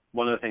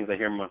one of the things I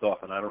hear most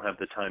often. I don't have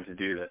the time to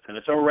do this. And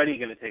it's already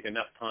going to take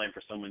enough time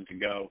for someone to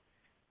go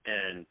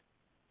and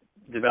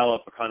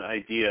develop a kind of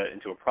idea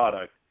into a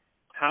product.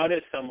 How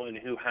does someone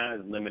who has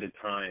limited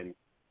time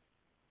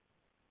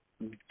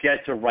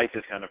get to write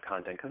this kind of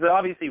content? Because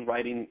obviously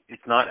writing,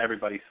 it's not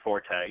everybody's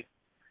forte,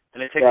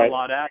 and it takes a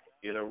lot out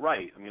of you to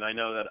write. I mean, I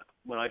know that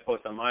when I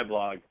post on my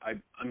blog,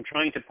 I'm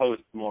trying to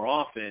post more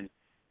often,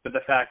 but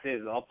the fact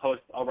is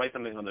I'll write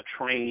something on the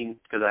train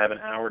because I have an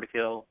hour to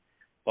kill,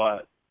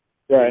 but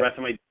the rest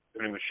of my day is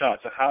pretty much shot.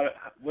 So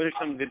what are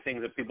some good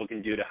things that people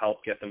can do to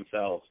help get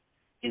themselves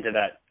into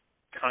that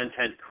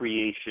content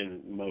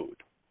creation mode?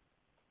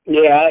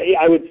 Yeah,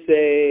 I would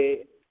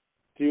say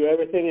do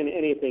everything and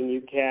anything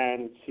you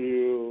can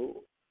to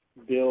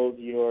build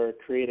your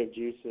creative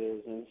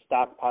juices and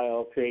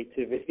stockpile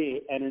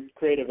creativity and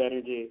creative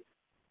energy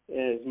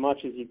as much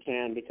as you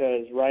can,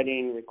 because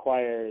writing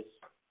requires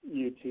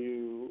you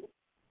to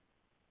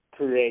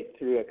create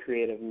through a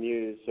creative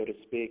muse, so to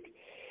speak.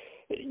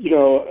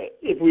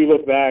 If we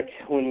look back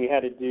when we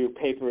had to do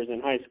papers in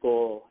high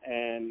school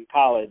and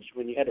college,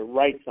 when you had to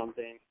write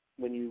something,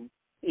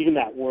 even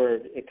that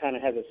word, it kind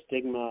of has a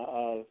stigma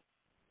of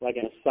like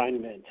an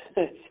assignment.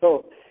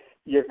 So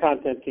your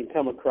content can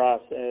come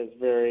across as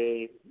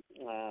very,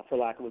 for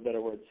lack of a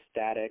better word,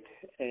 static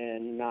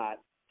and not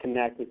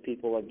connect with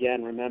people,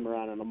 again, remember,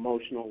 on an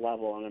emotional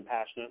level, on a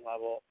passionate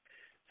level.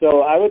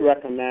 So I would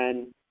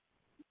recommend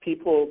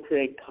people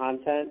create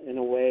content in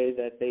a way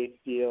that they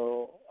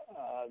feel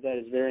that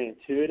is very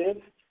intuitive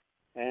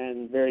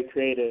and very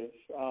creative.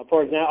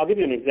 For example, I'll give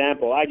you an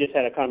example. I just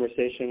had a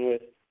conversation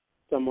with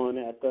someone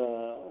at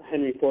the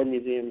Henry Ford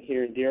Museum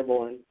here in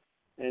Dearborn,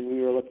 and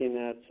we were looking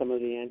at some of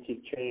the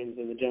antique trains,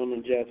 and the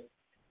gentleman just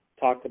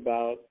talked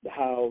about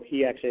how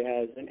he actually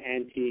has an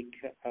antique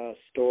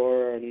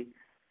store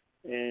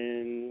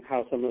and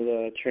how some of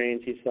the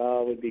trains he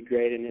saw would be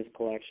great in his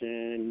collection.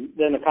 And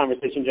then the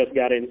conversation just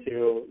got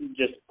into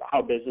just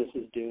how business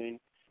is doing.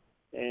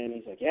 And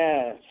he's like,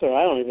 yeah, so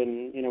I don't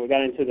even, we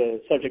got into the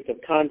subject of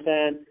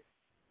content,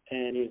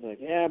 and he's like,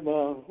 yeah,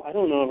 well, I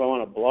don't know if I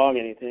want to blog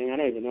anything. I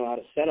don't even know how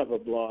to set up a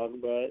blog.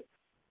 But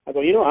I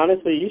go,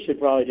 honestly, you should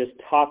probably just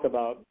talk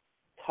about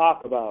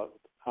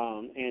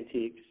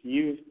antiques.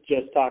 You've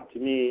just talked to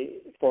me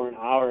for an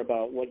hour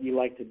about what you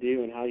like to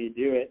do and how you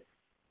do it.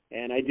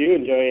 And I do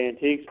enjoy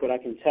antiques, but I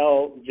can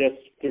tell just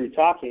through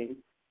talking,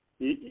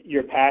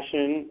 your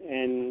passion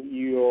and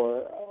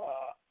your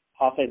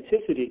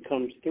authenticity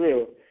comes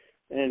through.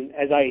 And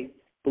as I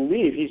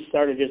believe, he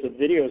started just a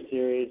video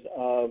series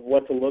of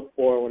what to look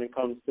for when it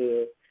comes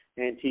to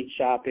antique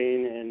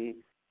shopping, and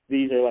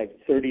these are like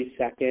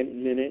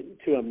 30-second, minute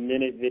to a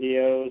minute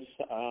videos,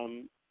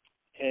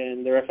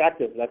 and they're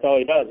effective. That's all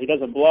he does. He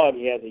doesn't blog.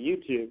 He has a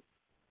YouTube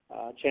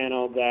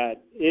channel that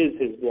is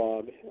his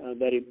blog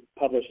that he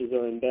publishes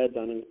or embeds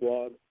on his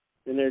blog,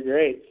 and they're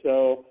great.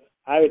 So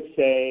I would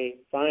say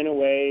find a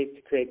way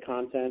to create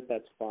content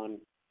that's fun.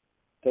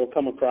 Don't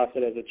come across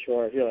it as a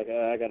chore. If you're like,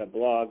 I got a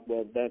blog,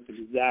 well, that's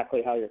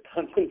exactly how your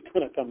content's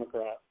going to come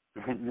across.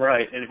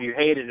 Right, and if you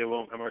hate it, it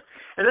won't come across.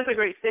 And that's a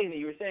great thing that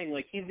you were saying,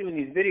 like he's doing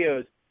these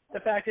videos. The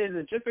fact is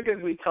that just because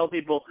we tell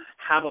people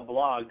have a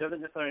blog doesn't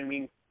necessarily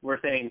mean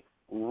we're saying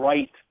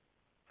write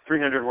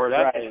 300-word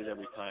essays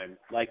every time.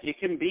 Like it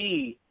can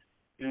be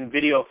in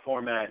video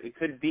format. It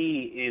could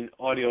be in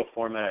audio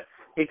format.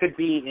 It could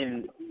be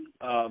in,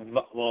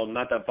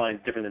 not that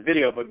Vine's different than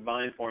video, but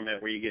Vine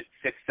format where you get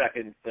 6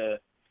 seconds to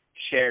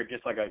share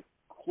just like a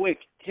quick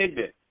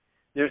tidbit.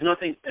 There's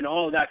nothing, and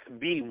all of that could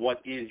be what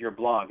is your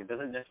blog. It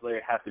doesn't necessarily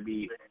have to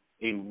be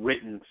a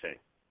written thing.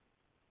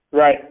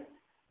 Right.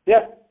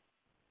 Yeah.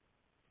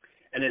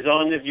 And as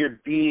long as you're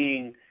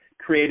being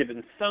creative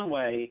in some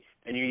way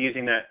and you're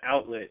using that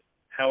outlet,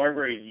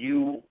 however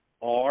you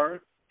are,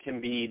 can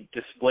be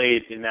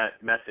displayed in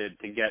that method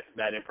to get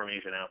that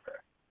information out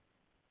there.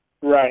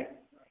 Right.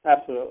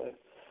 Absolutely.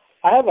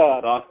 I have a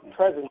Awesome.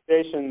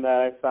 presentation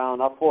that I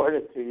found. I'll forward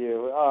it to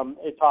you.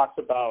 It talks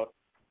about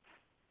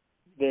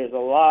there's a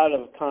lot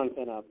of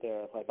content out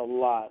there, like a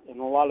lot, and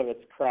a lot of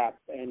it's crap,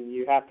 and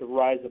you have to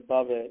rise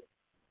above it,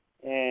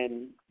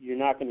 and you're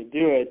not going to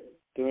do it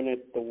doing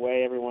it the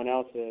way everyone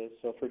else is.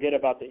 So forget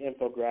about the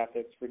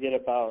infographics, forget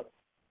about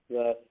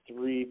the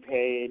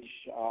 3-page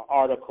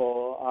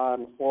article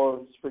on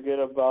Forbes, forget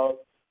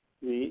about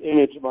the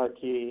image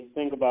marquee.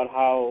 Think about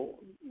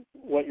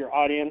what your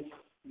audience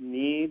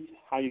needs,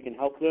 how you can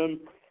help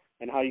them,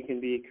 and how you can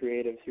be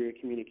creative through your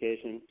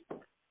communication.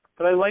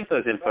 But I like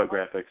those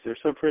infographics. They're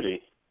so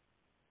pretty.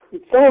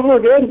 Some of them are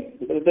good,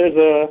 but there's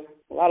a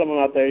lot of them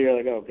out there you're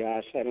like, oh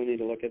gosh, I don't need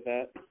to look at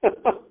that.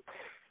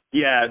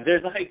 Yeah, there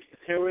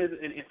was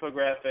an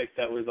infographic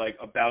that was like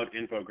about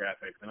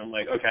infographics, and I'm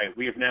like, okay,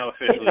 we have now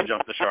officially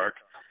jumped the shark.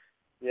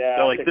 Yeah.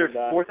 So there's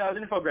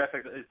 4,000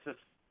 infographics.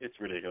 It's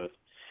ridiculous.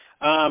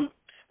 Some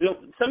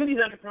of these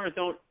entrepreneurs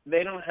don't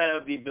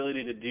have the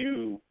ability to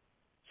do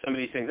some of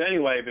these things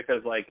anyway,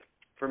 because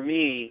for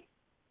me,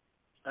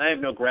 I have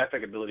no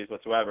graphic abilities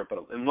whatsoever.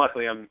 And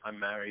luckily I'm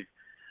married,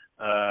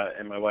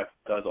 and my wife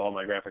does all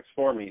my graphics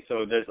for me.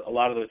 So there's a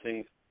lot of those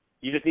things.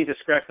 You just need to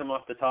scratch them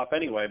off the top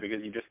anyway,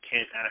 because you just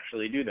can't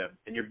actually do them.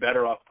 And you're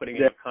better off putting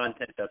in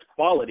content that's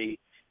quality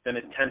than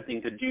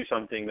attempting to do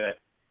something that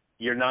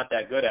you're not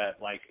that good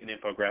at, like an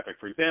infographic,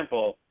 for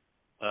example,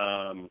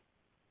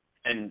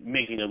 and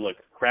making it look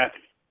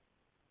crappy.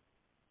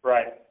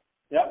 Right.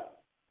 Yep.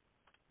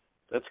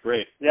 That's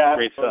great. Yeah,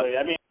 great absolutely.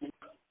 stuff. I mean,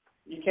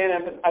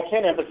 I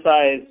can't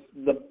emphasize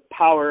the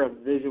power of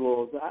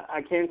visuals.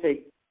 I can't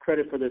take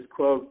credit for this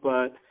quote,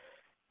 but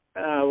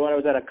when I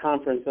was at a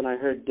conference and I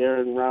heard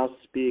Darren Rouse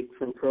speak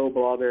from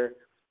ProBlogger,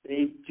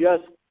 he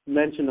just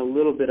mentioned a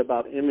little bit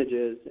about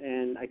images,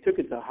 and I took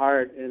it to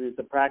heart, and it's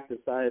a practice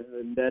I've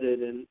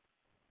embedded in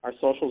our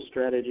social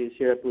strategies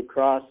here at Blue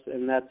Cross,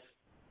 and that's,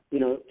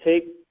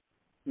 take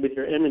with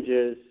your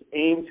images,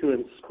 aim to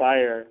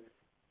inspire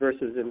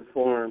versus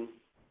inform.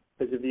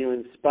 Because if you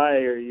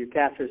inspire, you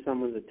capture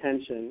someone's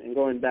attention, and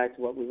going back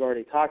to what we've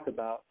already talked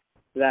about,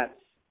 that's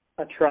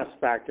a trust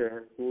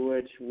factor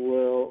which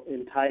will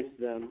entice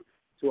them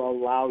to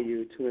allow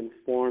you to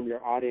inform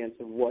your audience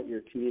of what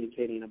you're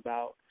communicating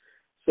about.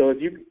 So if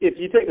you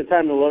take the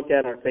time to look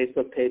at our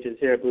Facebook pages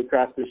here at Blue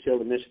Cross Blue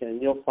Shield of Michigan,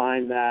 you'll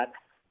find that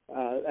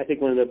I think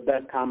one of the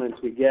best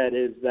comments we get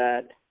is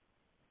that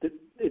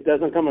it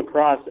doesn't come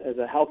across as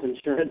a health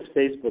insurance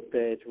Facebook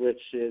page,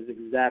 which is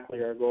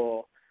exactly our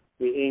goal.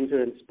 We aim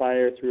to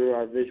inspire through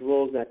our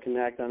visuals that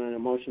connect on an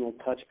emotional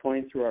touch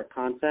point through our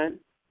content,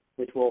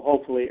 which will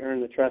hopefully earn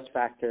the trust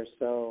factor.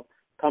 So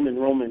come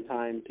enrollment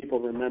time, people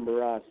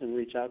remember us and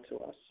reach out to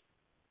us.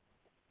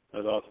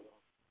 That's awesome.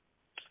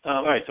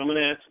 All right, so I'm going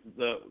to ask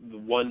the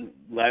one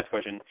last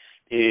question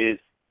is,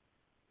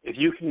 if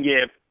you can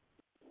give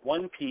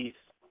one piece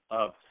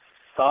of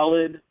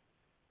solid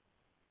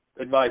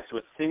advice to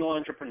a single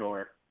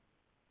entrepreneur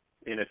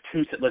in I'm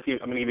going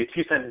to give you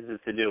 2 sentences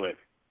to do it.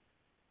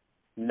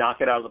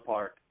 Knock it out of the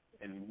park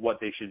and what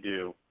they should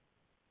do.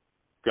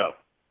 Go.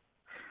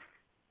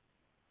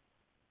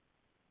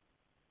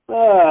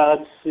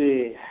 Let's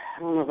see. I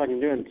don't know if I can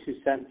do it in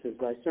 2 sentences,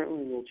 but I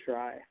certainly will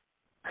try.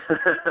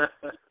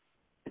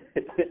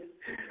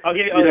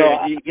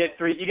 You get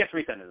 3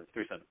 sentences.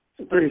 3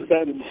 sentences. 3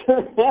 sentences.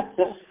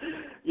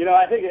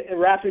 I think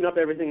wrapping up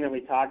everything that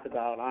we talked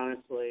about,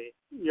 honestly,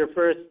 your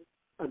first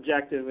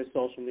objective with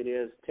social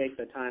media is take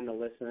the time to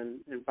listen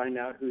and find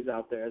out who's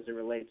out there as it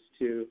relates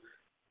to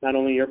not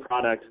only your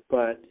product,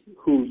 but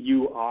who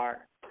you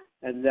are.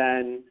 And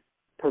then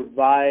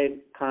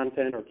provide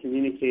content or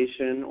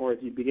communication, or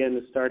if you begin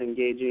to start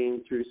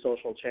engaging through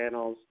social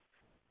channels,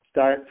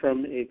 start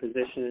from a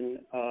position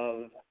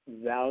of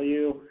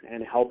value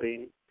and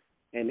helping,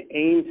 and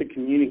aim to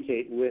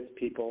communicate with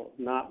people,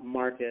 not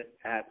market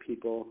at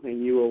people,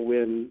 and you will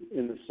win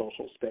in the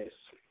social space.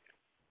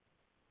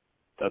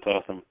 That's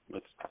awesome.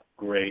 That's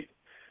great.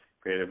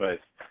 Great advice.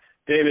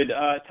 David,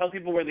 tell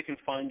people where they can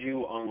find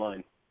you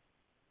online.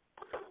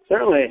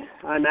 Certainly.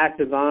 I'm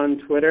active on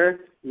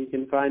Twitter. You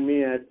can find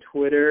me at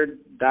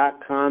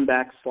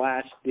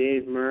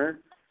twitter.com/Dave Murr.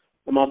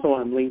 I'm also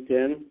on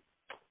LinkedIn.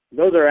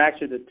 Those are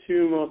actually the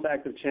 2 most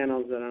active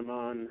channels that I'm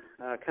on.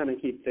 Kind of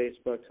keep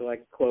Facebook to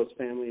close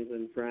families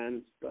and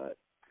friends. But,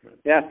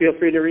 yeah, feel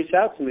free to reach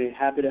out to me.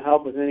 Happy to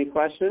help with any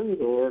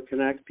questions or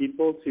connect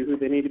people to who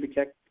they need to be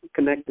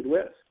connected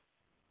with.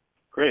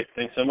 Great.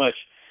 Thanks so much.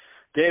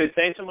 David,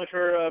 thanks so much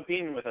for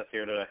being with us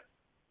here today.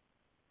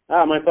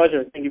 My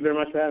pleasure. Thank you very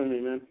much for having me,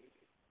 man.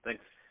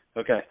 Thanks.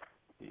 Okay.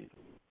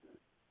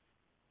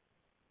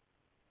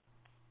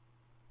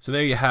 So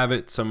there you have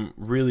it. Some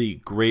really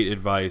great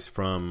advice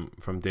from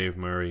Dave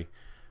Murray.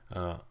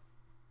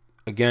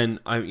 Again,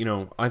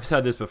 I've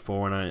said this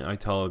before, and I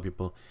tell other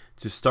people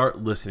to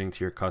start listening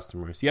to your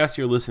customers. Yes,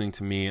 you're listening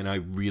to me, and I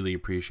really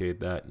appreciate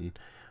that. And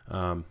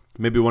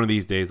maybe one of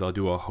these days I'll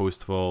do a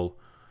hostful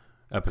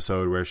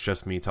episode where it's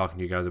just me talking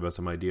to you guys about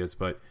some ideas.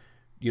 But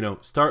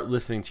start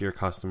listening to your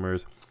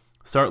customers,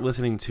 start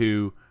listening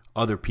to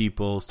other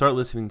people, start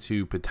listening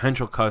to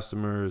potential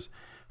customers,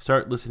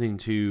 start listening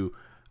to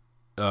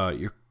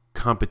your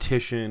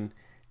competition,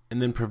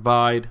 and then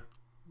provide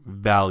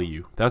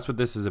value. That's what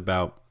this is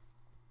about.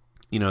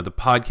 The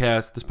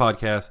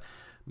podcast,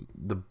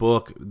 the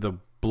book, the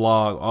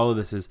blog, all of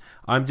this is,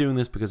 I'm doing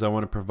this because I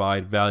want to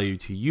provide value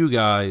to you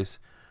guys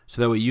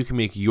so that way you can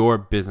make your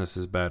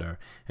businesses better.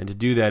 And to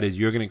do that is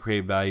you're going to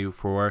create value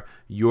for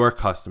your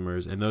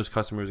customers, and those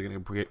customers are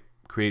going to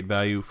create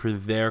value for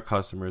their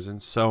customers,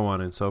 and so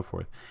on and so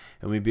forth.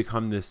 And we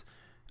become this,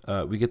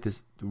 we get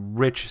this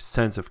rich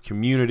sense of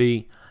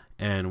community,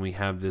 and we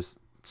have this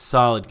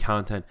solid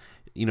content.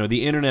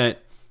 The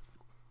internet,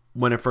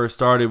 when it first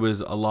started,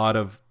 was a lot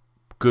of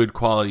good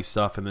quality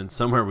stuff, and then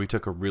somewhere we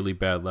took a really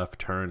bad left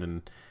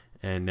turn,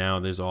 and now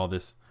there's all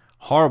this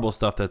horrible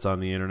stuff that's on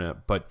the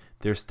internet, but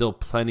there's still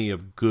plenty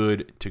of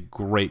good to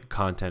great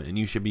content, and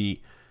that should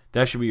be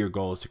your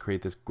goal, is to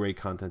create this great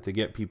content to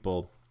get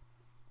people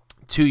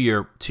to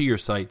your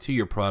site, to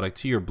your product,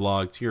 to your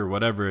blog, to your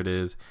whatever it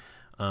is.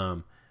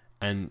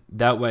 And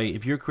that way,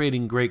 if you're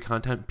creating great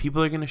content,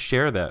 people are going to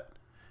share that.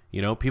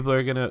 People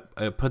are going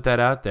to put that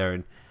out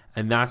there,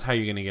 and that's how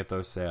you're going to get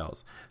those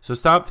sales. So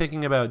stop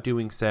thinking about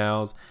doing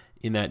sales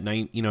in that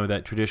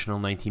that traditional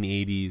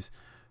 1980s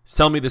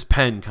sell me this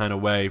pen kind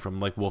of way from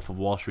like Wolf of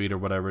Wall Street or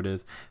whatever it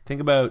is.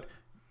 Don't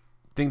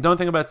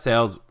think about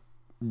sales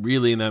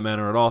really in that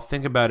manner at all.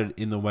 Think about it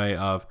in the way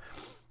of,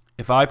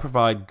 if I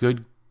provide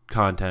good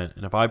content,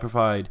 and if I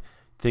provide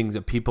things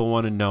that people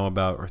want to know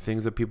about, or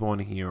things that people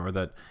want to hear, or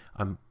that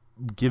I'm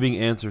giving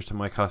answers to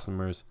my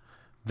customers,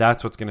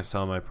 that's what's going to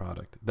sell my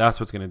product. That's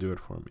what's going to do it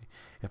for me.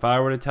 If I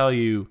were to tell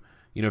you,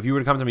 if you were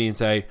to come to me and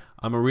say,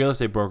 I'm a real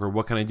estate broker,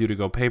 what can I do to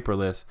go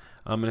paperless?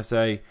 I'm going to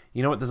say,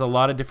 there's a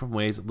lot of different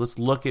ways. Let's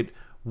look at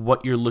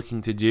what you're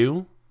looking to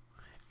do.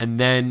 And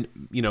then,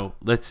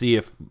 let's see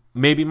if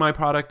maybe my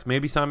product,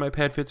 maybe Sign My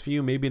Pad fits for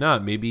you, maybe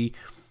not. Maybe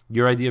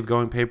your idea of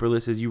going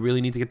paperless is you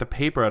really need to get the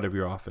paper out of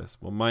your office.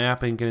 Well, my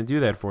app ain't going to do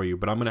that for you,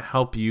 but I'm going to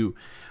help you,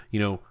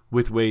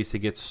 with ways to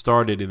get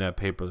started in that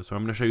paperless. So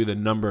I'm going to show you the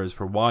numbers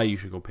for why you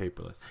should go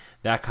paperless.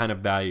 That kind of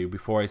value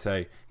before I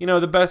say,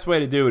 the best way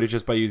to do it is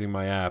just by using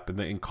my app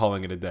and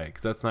calling it a day,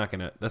 because that's not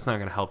going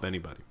to help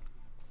anybody.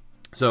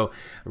 So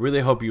I really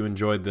hope you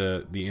enjoyed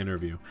the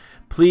interview.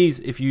 Please,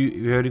 if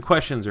you have any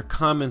questions or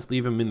comments,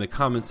 leave them in the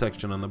comment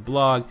section on the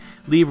blog.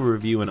 Leave a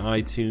review on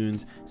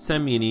iTunes.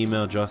 Send me an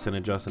email,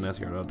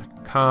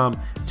 justin@justinescar.com.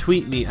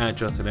 Tweet me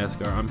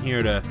 @justinescar. I'm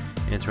here to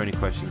answer any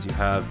questions you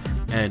have,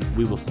 and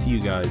we will see you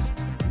guys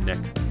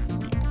next